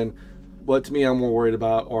given. What to me I'm more worried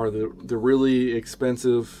about are the really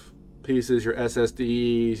expensive pieces, your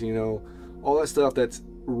SSDs, you know, all that stuff that's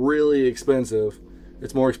really expensive.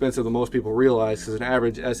 It's more expensive than most people realize, because an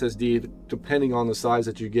average SSD, depending on the size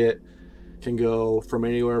that you get, can go from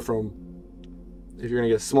anywhere from, if you're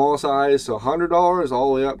gonna get small size, so $100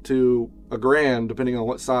 all the way up to $1,000, depending on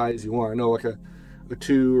what size you want. I know like a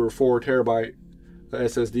 2 or 4 terabyte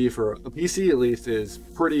SSD for a PC at least is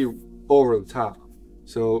pretty over the top.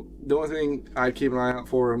 So the only thing I keep an eye out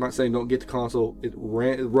for, I'm not saying don't get the console, it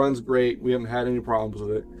runs great. We haven't had any problems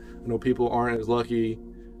with it. I know people aren't as lucky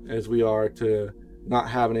as we are to not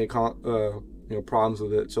have any problems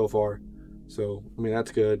with it so far. So I mean,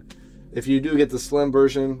 that's good. If you do get the slim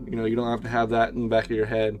version, you know, you don't have to have that in the back of your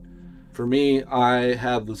head. For me, I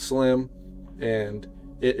have the slim, and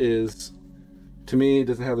it is, to me, it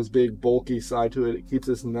doesn't have this big bulky side to it. It keeps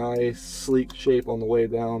this nice sleek shape on the way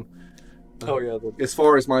down. Oh yeah. As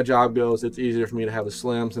far as my job goes, it's easier for me to have the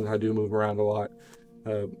slim since I do move around a lot.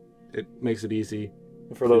 It makes it easy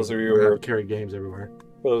for those of you who carry games everywhere.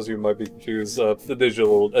 For those of you who might be confused, the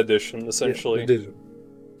digital edition, essentially. Yeah, the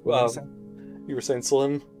digital. You were saying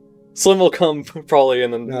Slim? Slim will come probably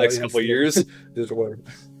in the next couple of years. Digital, whatever.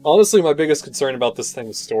 Honestly, my biggest concern about this thing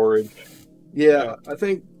is storage. Yeah,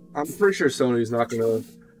 I'm pretty sure Sony's not gonna,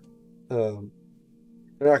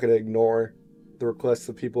 they're not gonna ignore the requests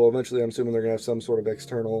of people. Eventually, I'm assuming they're gonna have some sort of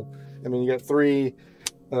external. I mean, you got 3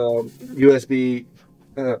 USB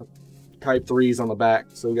Type 3s on the back.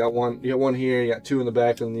 So you got one here, you got 2 in the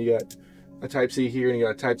back, and you got a Type C here, and you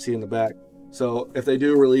got a Type C in the back. So if they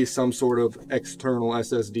do release some sort of external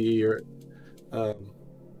SSD, or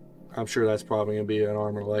I'm sure that's probably going to be an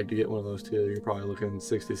arm and a leg to get one of those too. You're probably looking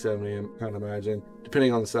 60, 70, I kind of imagine,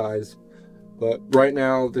 depending on the size. But right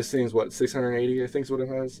now, this thing's what, 680, I think is what it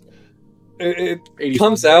has? It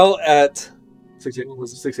comes out at...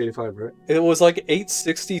 Was it 685, right? It was like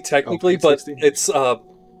 860 technically, 860? But it's,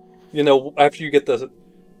 you know, after you get the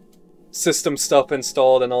system stuff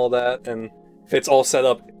installed and all that, and it's all set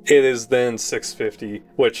up, it is then 650,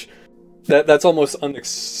 which that's almost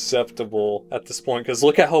unacceptable at this point, because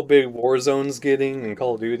look at how big Warzone's getting in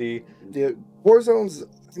Call of Duty. Yeah, Warzone's,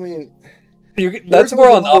 I mean... that's more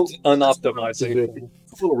unoptimized.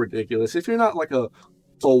 It's a little ridiculous. If you're not like a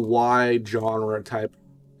wide genre type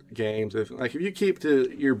games, if you keep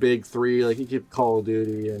to your big 3, like you keep Call of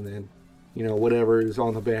Duty and then, you know, whatever is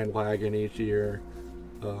on the bandwagon each year,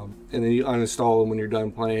 and then you uninstall them when you're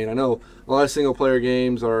done playing. I know a lot of single player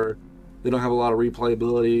games they don't have a lot of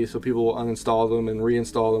replayability, so people will uninstall them and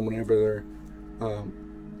reinstall them whenever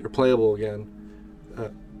they're playable again.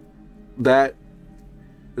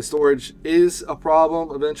 The storage is a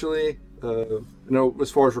problem eventually. You know,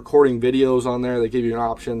 as far as recording videos on there, they give you an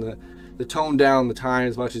option to tone down the time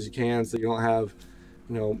as much as you can, so you don't have,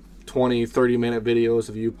 you know, 20-30 minute videos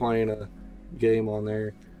of you playing a game on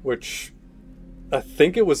there. Which I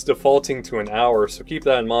think it was defaulting to an hour, so keep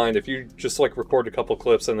that in mind. If you just like record a couple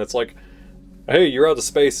clips and it's like, hey, you're out of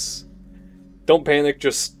space, don't panic,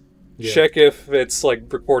 just check if it's like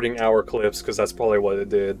recording hour clips, because that's probably what it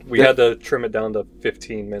did. We had to trim it down to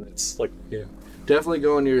 15 minutes. Definitely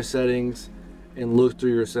go into your settings and look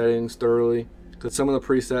through your settings thoroughly, because some of the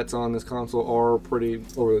presets on this console are pretty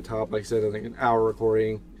over the top. Like I said, I think an hour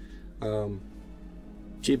recording.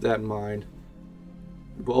 Keep that in mind.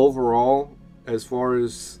 But overall, as far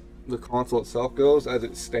as the console itself goes, as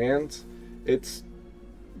it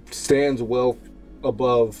stands well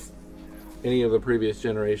above any of the previous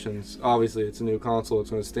generations. Obviously, it's a new console. It's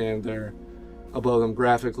going to stand there above them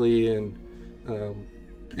graphically and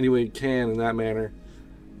any way it can in that manner.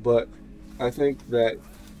 But I think that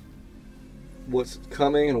what's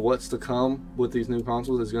coming and what's to come with these new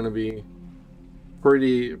consoles is going to be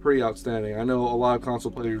pretty outstanding. I know a lot of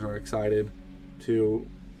console players are excited to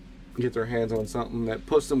get their hands on something that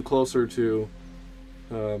puts them closer to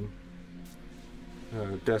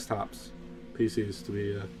desktops, PCs to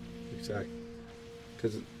be exact,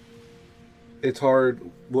 because it's hard.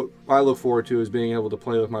 What I look forward to is being able to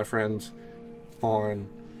play with my friends on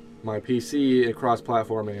my PC and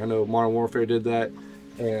cross-platforming. I know Modern Warfare did that,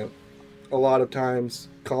 and a lot of times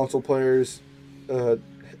console players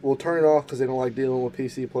will turn it off because they don't like dealing with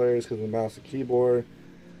PC players because of the mouse and keyboard,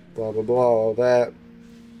 blah blah blah, all that.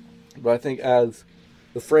 But I think as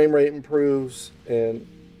the frame rate improves and,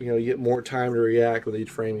 you know, you get more time to react with each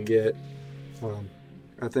frame you get,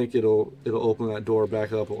 I think it'll open that door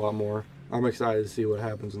back up a lot more. I'm excited to see what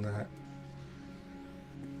happens in that.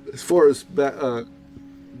 As far as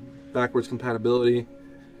backwards compatibility,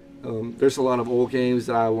 there's a lot of old games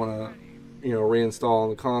that I want to, you know, reinstall on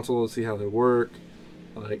the console and see how they work.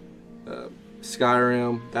 Like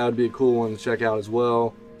Skyrim, that would be a cool one to check out as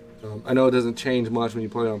well. I know it doesn't change much when you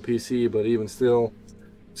play it on PC, but even still,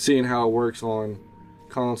 seeing how it works on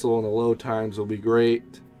console and the load times will be great.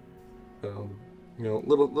 You know,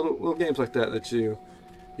 little games like that you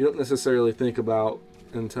don't necessarily think about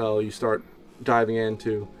until you start diving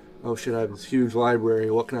into, oh shit, I have this huge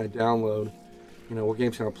library, what can I download? You know, what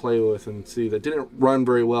games can I play with, and see that didn't run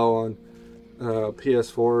very well on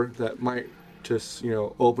PS4, that might just, you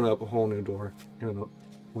know, open up a whole new door, you know,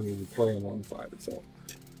 when you're playing on 5 itself.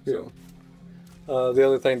 So, the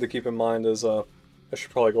other thing to keep in mind is, I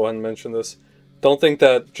should probably go ahead and mention this. Don't think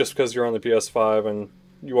that just because you're on the PS5 and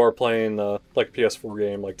you are playing like a PS4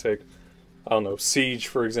 game, like take, I don't know, Siege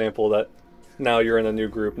for example, that now you're in a new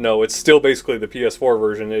group. No, it's still basically the PS4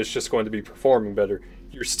 version. It's just going to be performing better.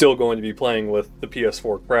 You're still going to be playing with the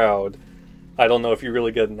PS4 crowd. I don't know if you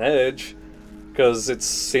really get an edge, because it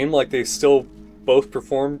seemed like they still both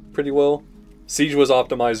performed pretty well. Siege was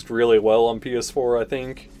optimized really well on PS4, I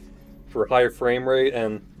think, for higher frame rate,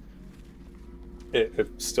 and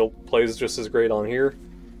it still plays just as great on here.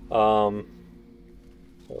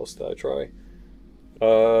 What else did I try?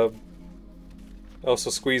 I also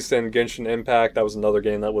squeezed in Genshin Impact. That was another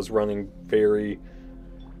game that was running very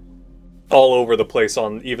all over the place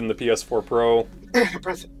on even the PS4 Pro.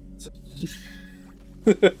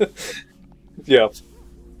 Yeah,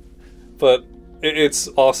 but it's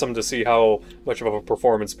awesome to see how much of a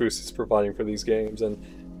performance boost it's providing for these games. And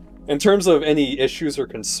in terms of any issues or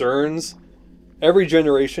concerns, every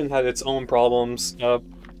generation had its own problems.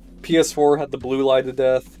 PS4 had the blue light of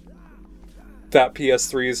death. Fat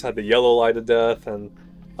PS3s had the yellow light of death, and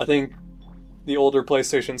I think the older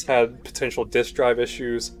PlayStations had potential disk drive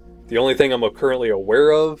issues. The only thing I'm currently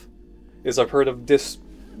aware of is I've heard of disk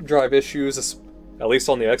drive issues, at least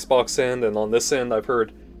on the Xbox end, and on this end I've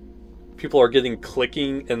heard people are getting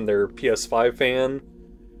clicking in their PS5 fan.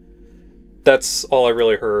 That's all I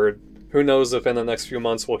really heard. Who knows if in the next few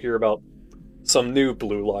months we'll hear about some new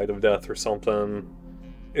blue light of death or something.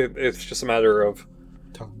 It's just a matter of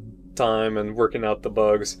time and working out the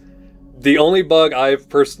bugs. The only bug I've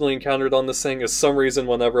personally encountered on this thing is some reason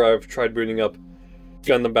whenever I've tried booting up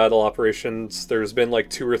Gundam Battle Operations, there's been like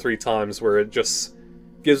 2 or 3 times where it just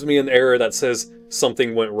gives me an error that says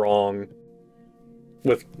something went wrong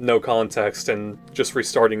with no context, and just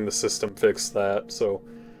restarting the system fixed that. So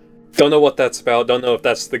don't know what that's about. Don't know if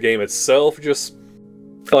that's the game itself just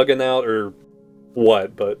bugging out or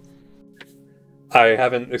what, but I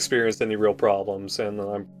haven't experienced any real problems, and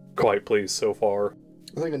I'm quite pleased so far.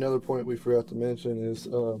 I think another point we forgot to mention is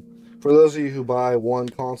for those of you who buy one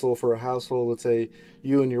console for a household, let's say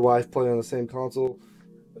you and your wife play on the same console.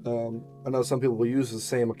 I know some people will use the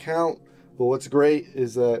same account, but what's great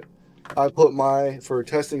is that for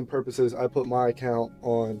testing purposes, I put my account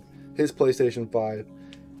on his PlayStation 5,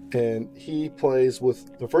 and he plays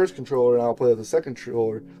with the first controller and I'll play with the second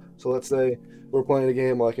controller. So let's say we're playing a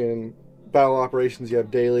game like in Battle Operations, you have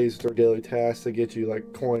dailies or daily tasks that get you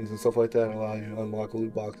like coins and stuff like that, and allow you to unlock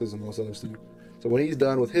loot boxes and most other stuff. So when he's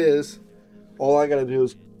done with his, all I gotta do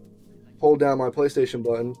is hold down my PlayStation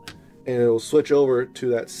button and it'll switch over to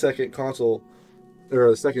that second console or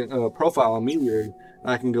the second profile immediately, and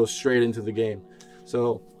I can go straight into the game.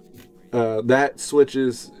 So that switch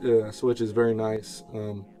is very nice.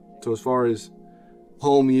 So as far as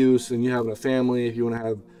home use and you having a family, if you want to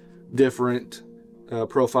have different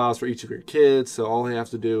profiles for each of your kids, so all they have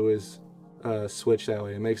to do is switch that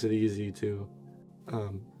way. It makes it easy to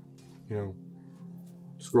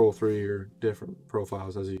scroll through your different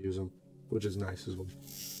profiles as you use them, which is nice as well.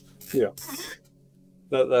 Yeah,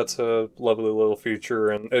 that's a lovely little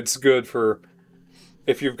feature, and it's good for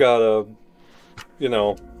if you've got a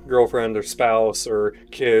girlfriend or spouse or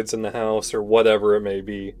kids in the house or whatever it may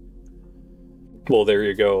be. Well, there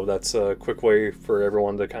you go. That's a quick way for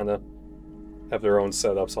everyone to kind of have their own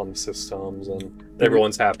setups on the systems, and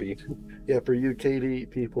everyone's happy. Yeah, for you KD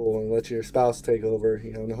people, and let your spouse take over.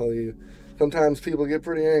 Sometimes people get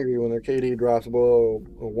pretty angry when their KD drops below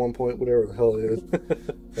 1 point, whatever the hell it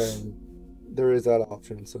is. There is that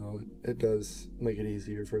option, so it does make it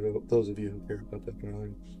easier for those of you who care about that kind of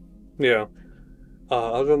thing. Yeah.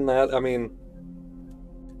 Other than that, I mean,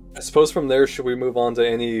 I suppose from there, should we move on to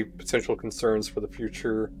any potential concerns for the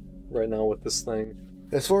future right now with this thing?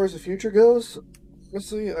 As far as the future goes,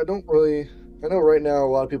 honestly, I know right now a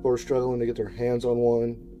lot of people are struggling to get their hands on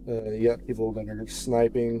one. You got people that are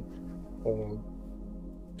sniping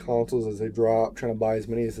consoles as they drop, trying to buy as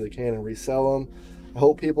many as they can and resell them. I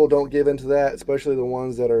hope people don't give into that, especially the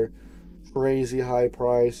ones that are crazy high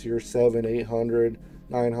price. You're $700, $800,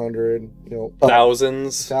 $900,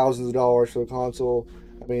 thousands of dollars for the console.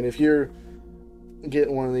 I mean, if you're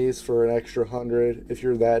getting one of these for an extra $100, if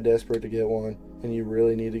you're that desperate to get one and you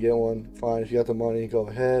really need to get one, fine. If you got the money, go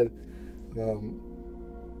ahead.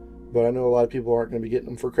 But I know a lot of people aren't going to be getting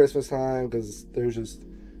them for Christmas time because there's just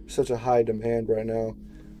such a high demand right now.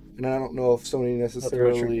 And I don't know if Sony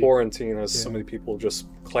necessarily... quarantine has so many people just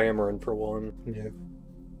clamoring for one. Yeah.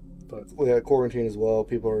 But quarantine as well.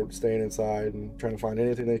 People are staying inside and trying to find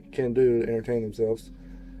anything they can do to entertain themselves.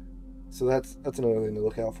 So that's another thing to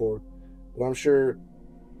look out for. But I'm sure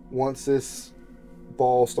once this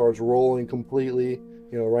ball starts rolling completely,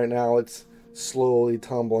 right now it's slowly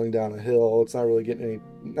tumbling down a hill. It's not really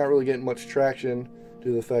getting much traction due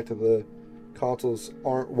to the fact that the consoles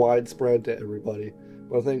aren't widespread to everybody.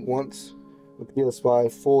 But I think once the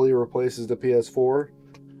PS5 fully replaces the PS4,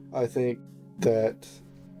 I think that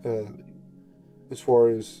as far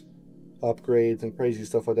as upgrades and crazy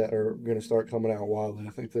stuff like that are going to start coming out wildly.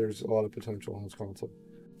 I think there's a lot of potential on this console.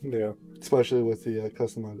 Yeah. Especially with the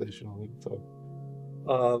customization on it.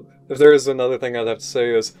 So. If there is another thing I'd have to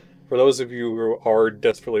say is, for those of you who are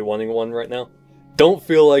desperately wanting one right now, don't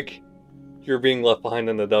feel like you're being left behind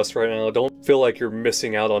in the dust right now. Don't feel like you're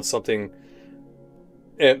missing out on something,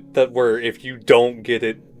 and that where if you don't get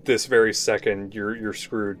it this very second, you're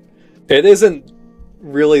screwed. It isn't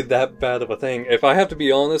really that bad of a thing. If I have to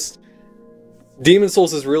be honest, Demon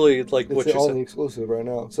Souls is really like It's what the you only said. exclusive right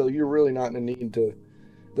now, so you're really not in a need to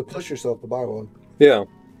push yourself to buy one. Yeah,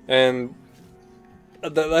 and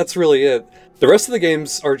that's really it. The rest of the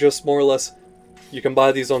games are just more or less, you can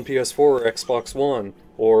buy these on PS4 or Xbox One,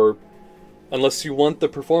 or unless you want the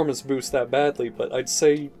performance boost that badly, but I'd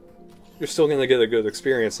say you're still going to get a good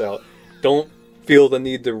experience out. Don't feel the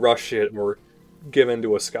need to rush it or give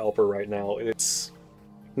into a scalper right now. It's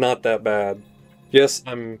not that bad. Yes,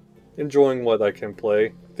 I'm enjoying what I can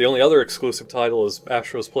play. The only other exclusive title is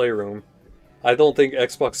Astro's Playroom. I don't think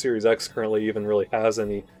Xbox Series X currently even really has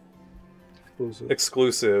any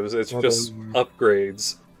exclusives. It's just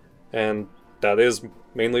upgrades. And that is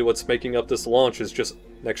mainly what's making up this launch, is just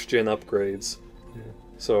next-gen upgrades. Yeah.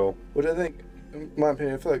 So, which I think, in my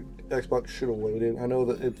opinion, I feel like Xbox should have waited. I know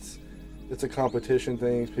that it's a competition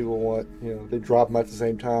thing. People want, they drop them at the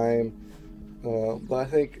same time. But I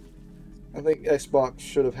think Xbox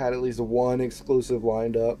should have had at least one exclusive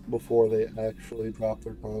lined up before they actually drop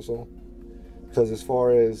their console. Because as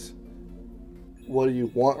far as what do you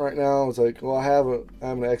want right now, it's like, well, I have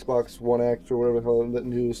an Xbox One X or whatever the hell the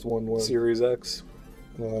newest one was. Series X.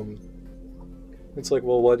 It's like,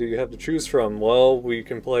 well, what do you have to choose from? Well, we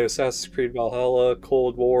can play Assassin's Creed Valhalla,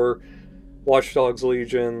 Cold War, Watch Dogs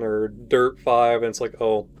Legion, or Dirt 5, and it's like,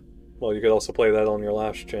 oh, well, you could also play that on your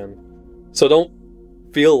last gen. So don't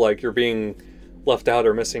feel like you're being left out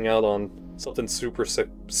or missing out on something super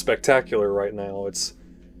spectacular right now. It's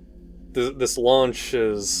this launch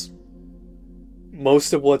is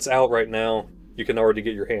most of what's out right now you can already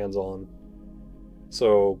get your hands on.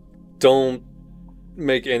 So don't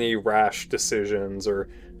make any rash decisions or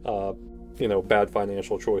bad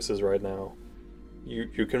financial choices right now.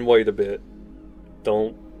 You can wait a bit.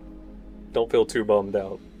 Don't feel too bummed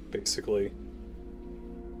out, basically.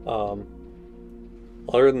 Other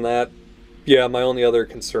than that, yeah, my only other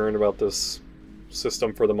concern about this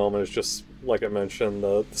system for the moment is just, like I mentioned,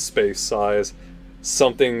 the space size.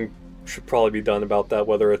 Something should probably be done about that,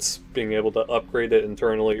 whether it's being able to upgrade it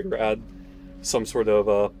internally or add some sort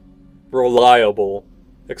of reliable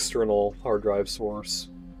external hard drive source.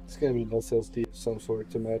 It's going to be an SSD of some sort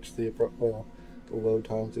to match the load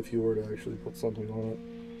times if you were to actually put something on it.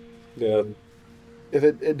 Yeah. If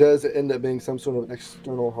it does end up being some sort of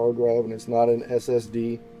external hard drive and it's not an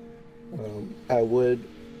SSD, I would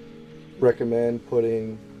recommend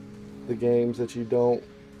putting the games that you don't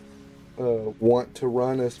want to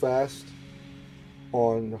run as fast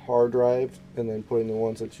on the hard drive, and then putting the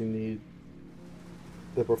ones that you need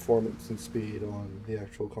the performance and speed on the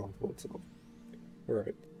actual console itself.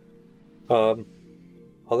 Right.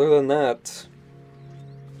 Other than that,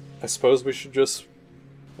 I suppose we should just,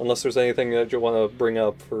 unless there's anything that you want to bring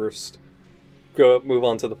up first, move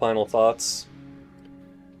on to the final thoughts.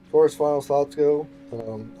 As far as final thoughts go,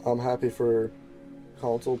 I'm happy for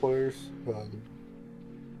console players.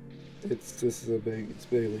 This is a big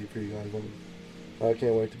leap for you guys. I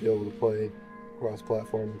can't wait to be able to play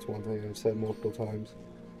cross-platform. It's one thing I've said multiple times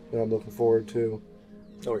that I'm looking forward to.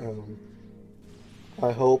 Oh, yeah.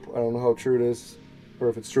 I hope, I don't know how true it is, or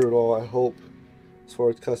if it's true at all, I hope, as far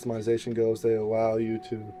as customization goes, they allow you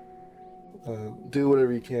to do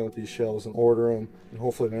whatever you can with these shells and order them, and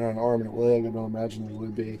hopefully they're not an arm and a leg. I don't imagine they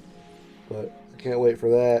would be, but I can't wait for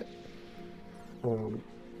that.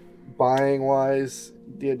 Buying wise,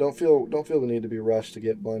 yeah, don't feel the need to be rushed to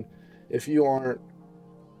get one. If you aren't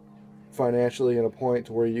financially in a point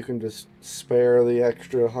to where you can just spare the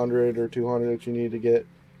extra 100 or 200 that you need to get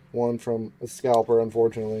one from a scalper,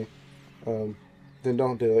 unfortunately, then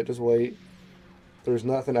don't do it. Just wait. There's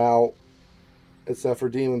nothing out except for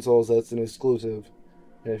Demon Souls that's an exclusive.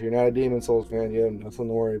 And if you're not a Demon Souls fan, you have nothing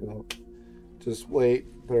to worry about. Just wait.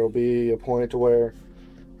 There'll be a point to where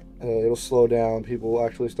it'll slow down. People will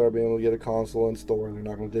actually start being able to get a console in store, and they're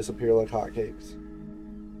not going to disappear like hotcakes.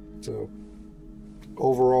 So,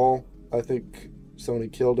 overall, I think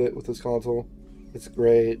Sony killed it with this console. It's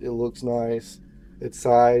great. It looks nice. Its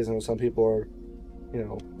size, I know some people are,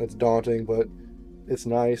 that's daunting, but it's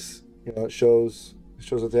nice. It shows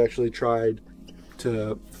that they actually tried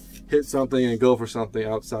to hit something and go for something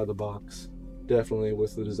outside the box. Definitely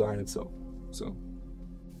with the design itself. So,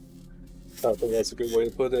 I think that's a good way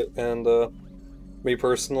to put it. And me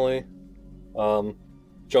personally,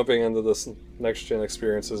 jumping into this next-gen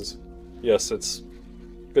experiences, yes, it's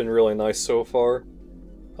been really nice so far.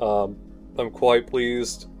 I'm quite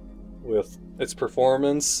pleased with its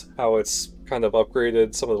performance, how it's kind of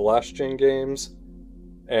upgraded some of the last gen games,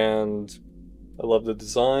 and I love the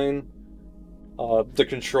design. The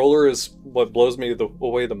controller is what blows me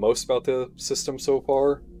away the most about the system so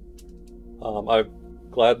far. I'm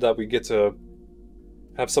glad that we get to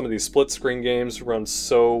have some of these split screen games run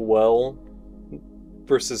so well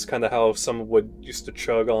versus kind of how some would used to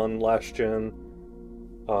chug on last gen.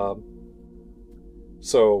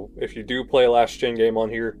 So if you do play a last gen game on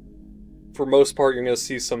here, for most part you're going to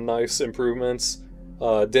see some nice improvements.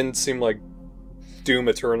 Didn't seem like Doom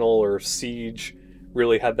Eternal or Siege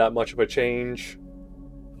really had that much of a change.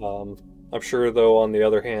 I'm sure though, on the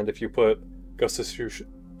other hand, if you put Ghost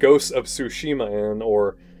of Tsushima in,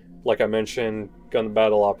 or like I mentioned, Gun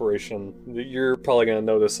Battle Operation, you're probably going to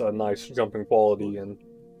notice a nice jump in quality in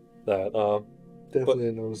that. Definitely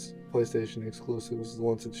in those PlayStation exclusives, the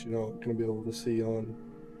ones that you're not going to be able to see on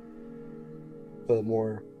a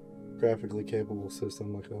more graphically capable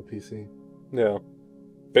system like a PC. Yeah.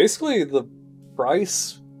 Basically, the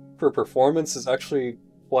price for performance is actually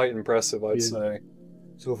quite impressive, I'd say.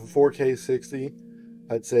 So for 4K 60,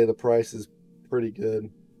 I'd say the price is pretty good.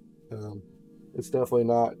 It's definitely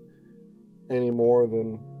not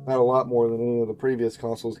not a lot more than any of the previous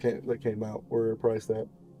consoles that came out were priced at.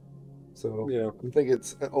 So yeah, I think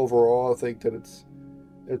overall, I think that it's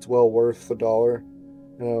well worth the $1.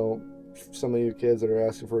 You know, some of you kids that are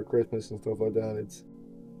asking for a Christmas and stuff like that,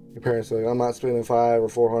 your parents are like, I'm not spending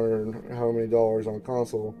 $500 or $400 how many dollars on a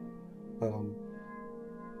console,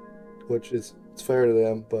 which it's fair to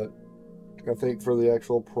them, but I think for the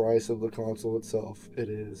actual price of the console itself, it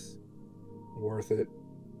is worth it.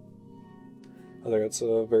 I think that's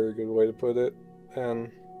a very good way to put it.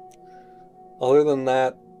 And other than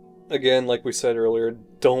that, again, like we said earlier,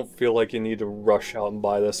 don't feel like you need to rush out and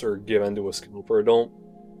buy this or give into a scalper. Don't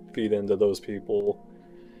feed into those people.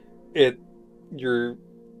 You're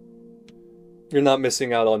not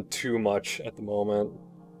missing out on too much at the moment.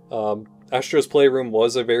 Astro's Playroom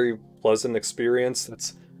was a very pleasant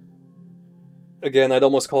experience. Again, I'd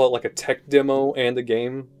almost call it like a tech demo and a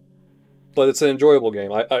game, but it's an enjoyable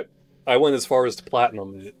game. I went as far as to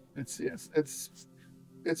platinum it. It's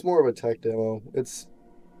more of a tech demo. It's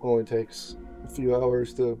only takes a few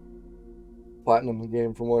hours to platinum the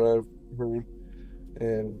game from what I've heard.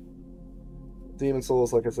 And Demon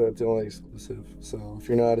Souls, like I said, it's the only exclusive. So if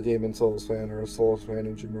you're not a Demon Souls fan or a Souls fan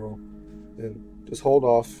in general, then just hold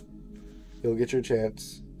off. You'll get your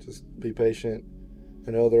chance. Just be patient.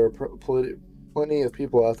 I know there are plenty of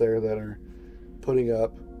people out there that are putting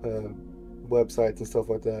up websites and stuff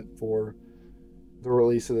like that for the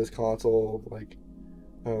release of this console, like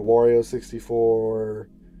Wario 64,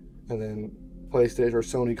 and then PlayStation or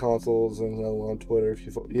Sony consoles, and on Twitter. If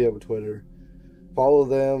you have a Twitter, follow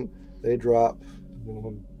them. They drop,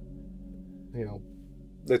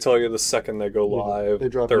 they tell you the second they go live. They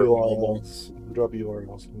drop URLs. And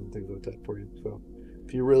things like that for you. So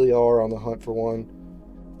if you really are on the hunt for one,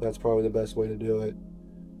 that's probably the best way to do it.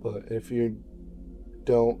 But if you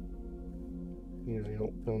don't, you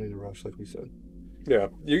don't need to rush, like we said. Yeah,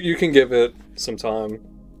 you can give it some time,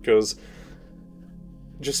 because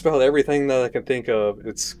just about everything that I can think of,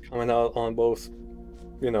 it's coming out on both,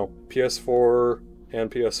 PS4 and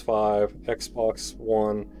PS5, Xbox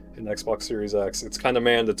One, and Xbox Series X. It's kind of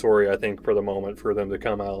mandatory, I think, for the moment, for them to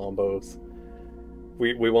come out on both.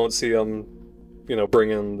 We won't see them,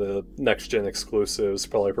 bring in the next-gen exclusives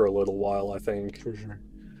probably for a little while, I think. For sure.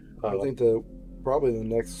 I think probably the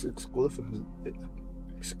next exclusive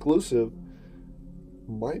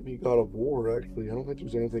might be God of War, actually. I don't think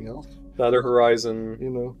there's anything else. That or Horizon.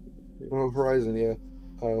 Horizon, yeah.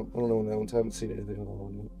 I don't know when that one's. I haven't seen anything on that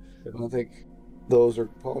one yet. Yeah. I think those are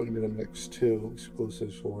probably going to be the next two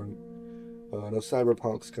exclusives for it. I know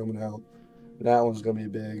Cyberpunk's coming out. That one's going to be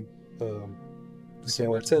big. I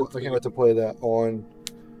can't wait to play that on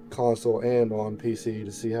console and on PC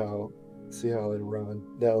to see how they run.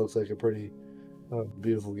 That looks like a pretty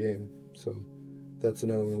beautiful game. So that's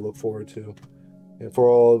another one to look forward to. And for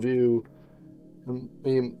all of you,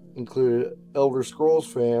 me included, Elder Scrolls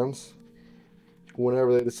fans,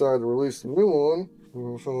 whenever they decide to release the new one,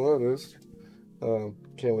 so that is,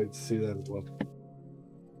 can't wait to see that as well.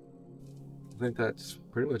 I think that's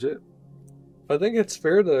pretty much it. I think it's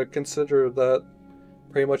fair to consider that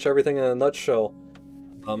pretty much everything in a nutshell.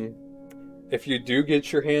 If you do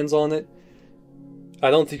get your hands on it,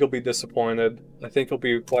 I don't think you'll be disappointed. I think you'll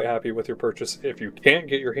be quite happy with your purchase. If you can't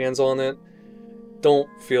get your hands on it, don't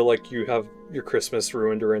feel like you have your Christmas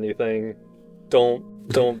ruined or anything. Don't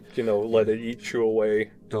let it eat you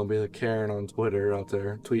away. Don't be the Karen on Twitter out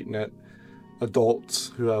there tweeting at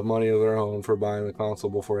adults who have money of their own for buying the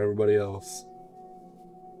console before everybody else.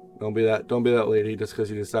 Don't be that lady just because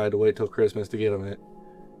you decided to wait till Christmas to get them it.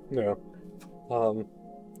 Yeah.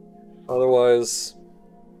 Otherwise,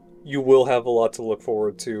 you will have a lot to look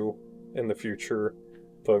forward to in the future.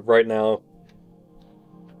 But right now,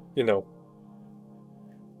 you know,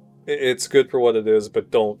 it's good for what it is,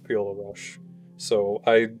 but don't feel a rush. So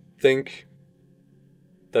I think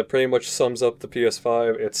that pretty much sums up the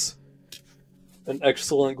PS5. It's an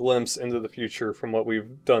excellent glimpse into the future from what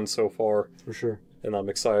we've done so far. For sure. And I'm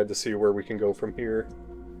excited to see where we can go from here.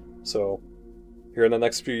 So, here in the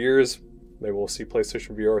next few years, maybe we'll see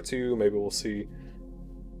PlayStation VR 2, maybe we'll see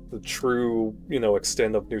the true,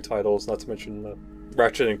 extent of new titles, not to mention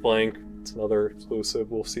Ratchet and Clank. It's another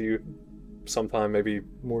exclusive. We'll see sometime, maybe.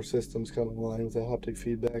 More systems come online with the haptic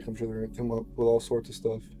feedback. I'm sure they're going to come up with all sorts of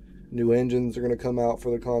stuff. New engines are going to come out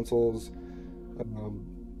for the consoles.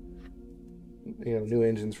 New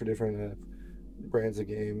engines for different brands of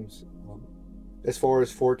games. As far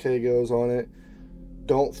as 4K goes on it,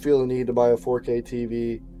 don't feel the need to buy a 4K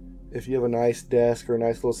TV. If you have a nice desk or a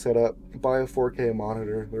nice little setup, buy a 4K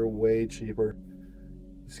monitor. They're way cheaper.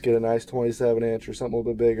 Just get a nice 27-inch or something a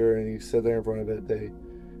little bit bigger, and you sit there in front of it. It's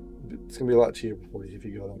going to be a lot cheaper for you if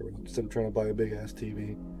you go that route, instead of trying to buy a big-ass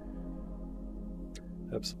TV.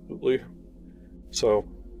 Absolutely. So,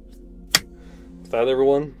 with that,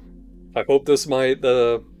 everyone, I hope this might,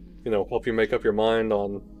 help you make up your mind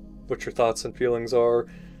on what your thoughts and feelings are.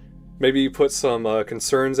 Maybe put some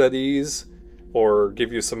concerns at ease, or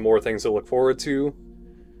give you some more things to look forward to.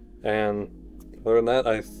 And other than that,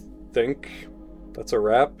 I think that's a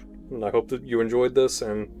wrap. And I hope that you enjoyed this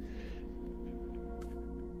and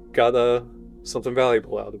got something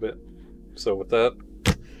valuable out of it. So with that,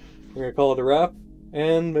 I'm going to call it a wrap,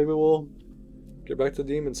 and maybe we'll get back to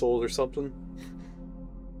Demon Souls or something.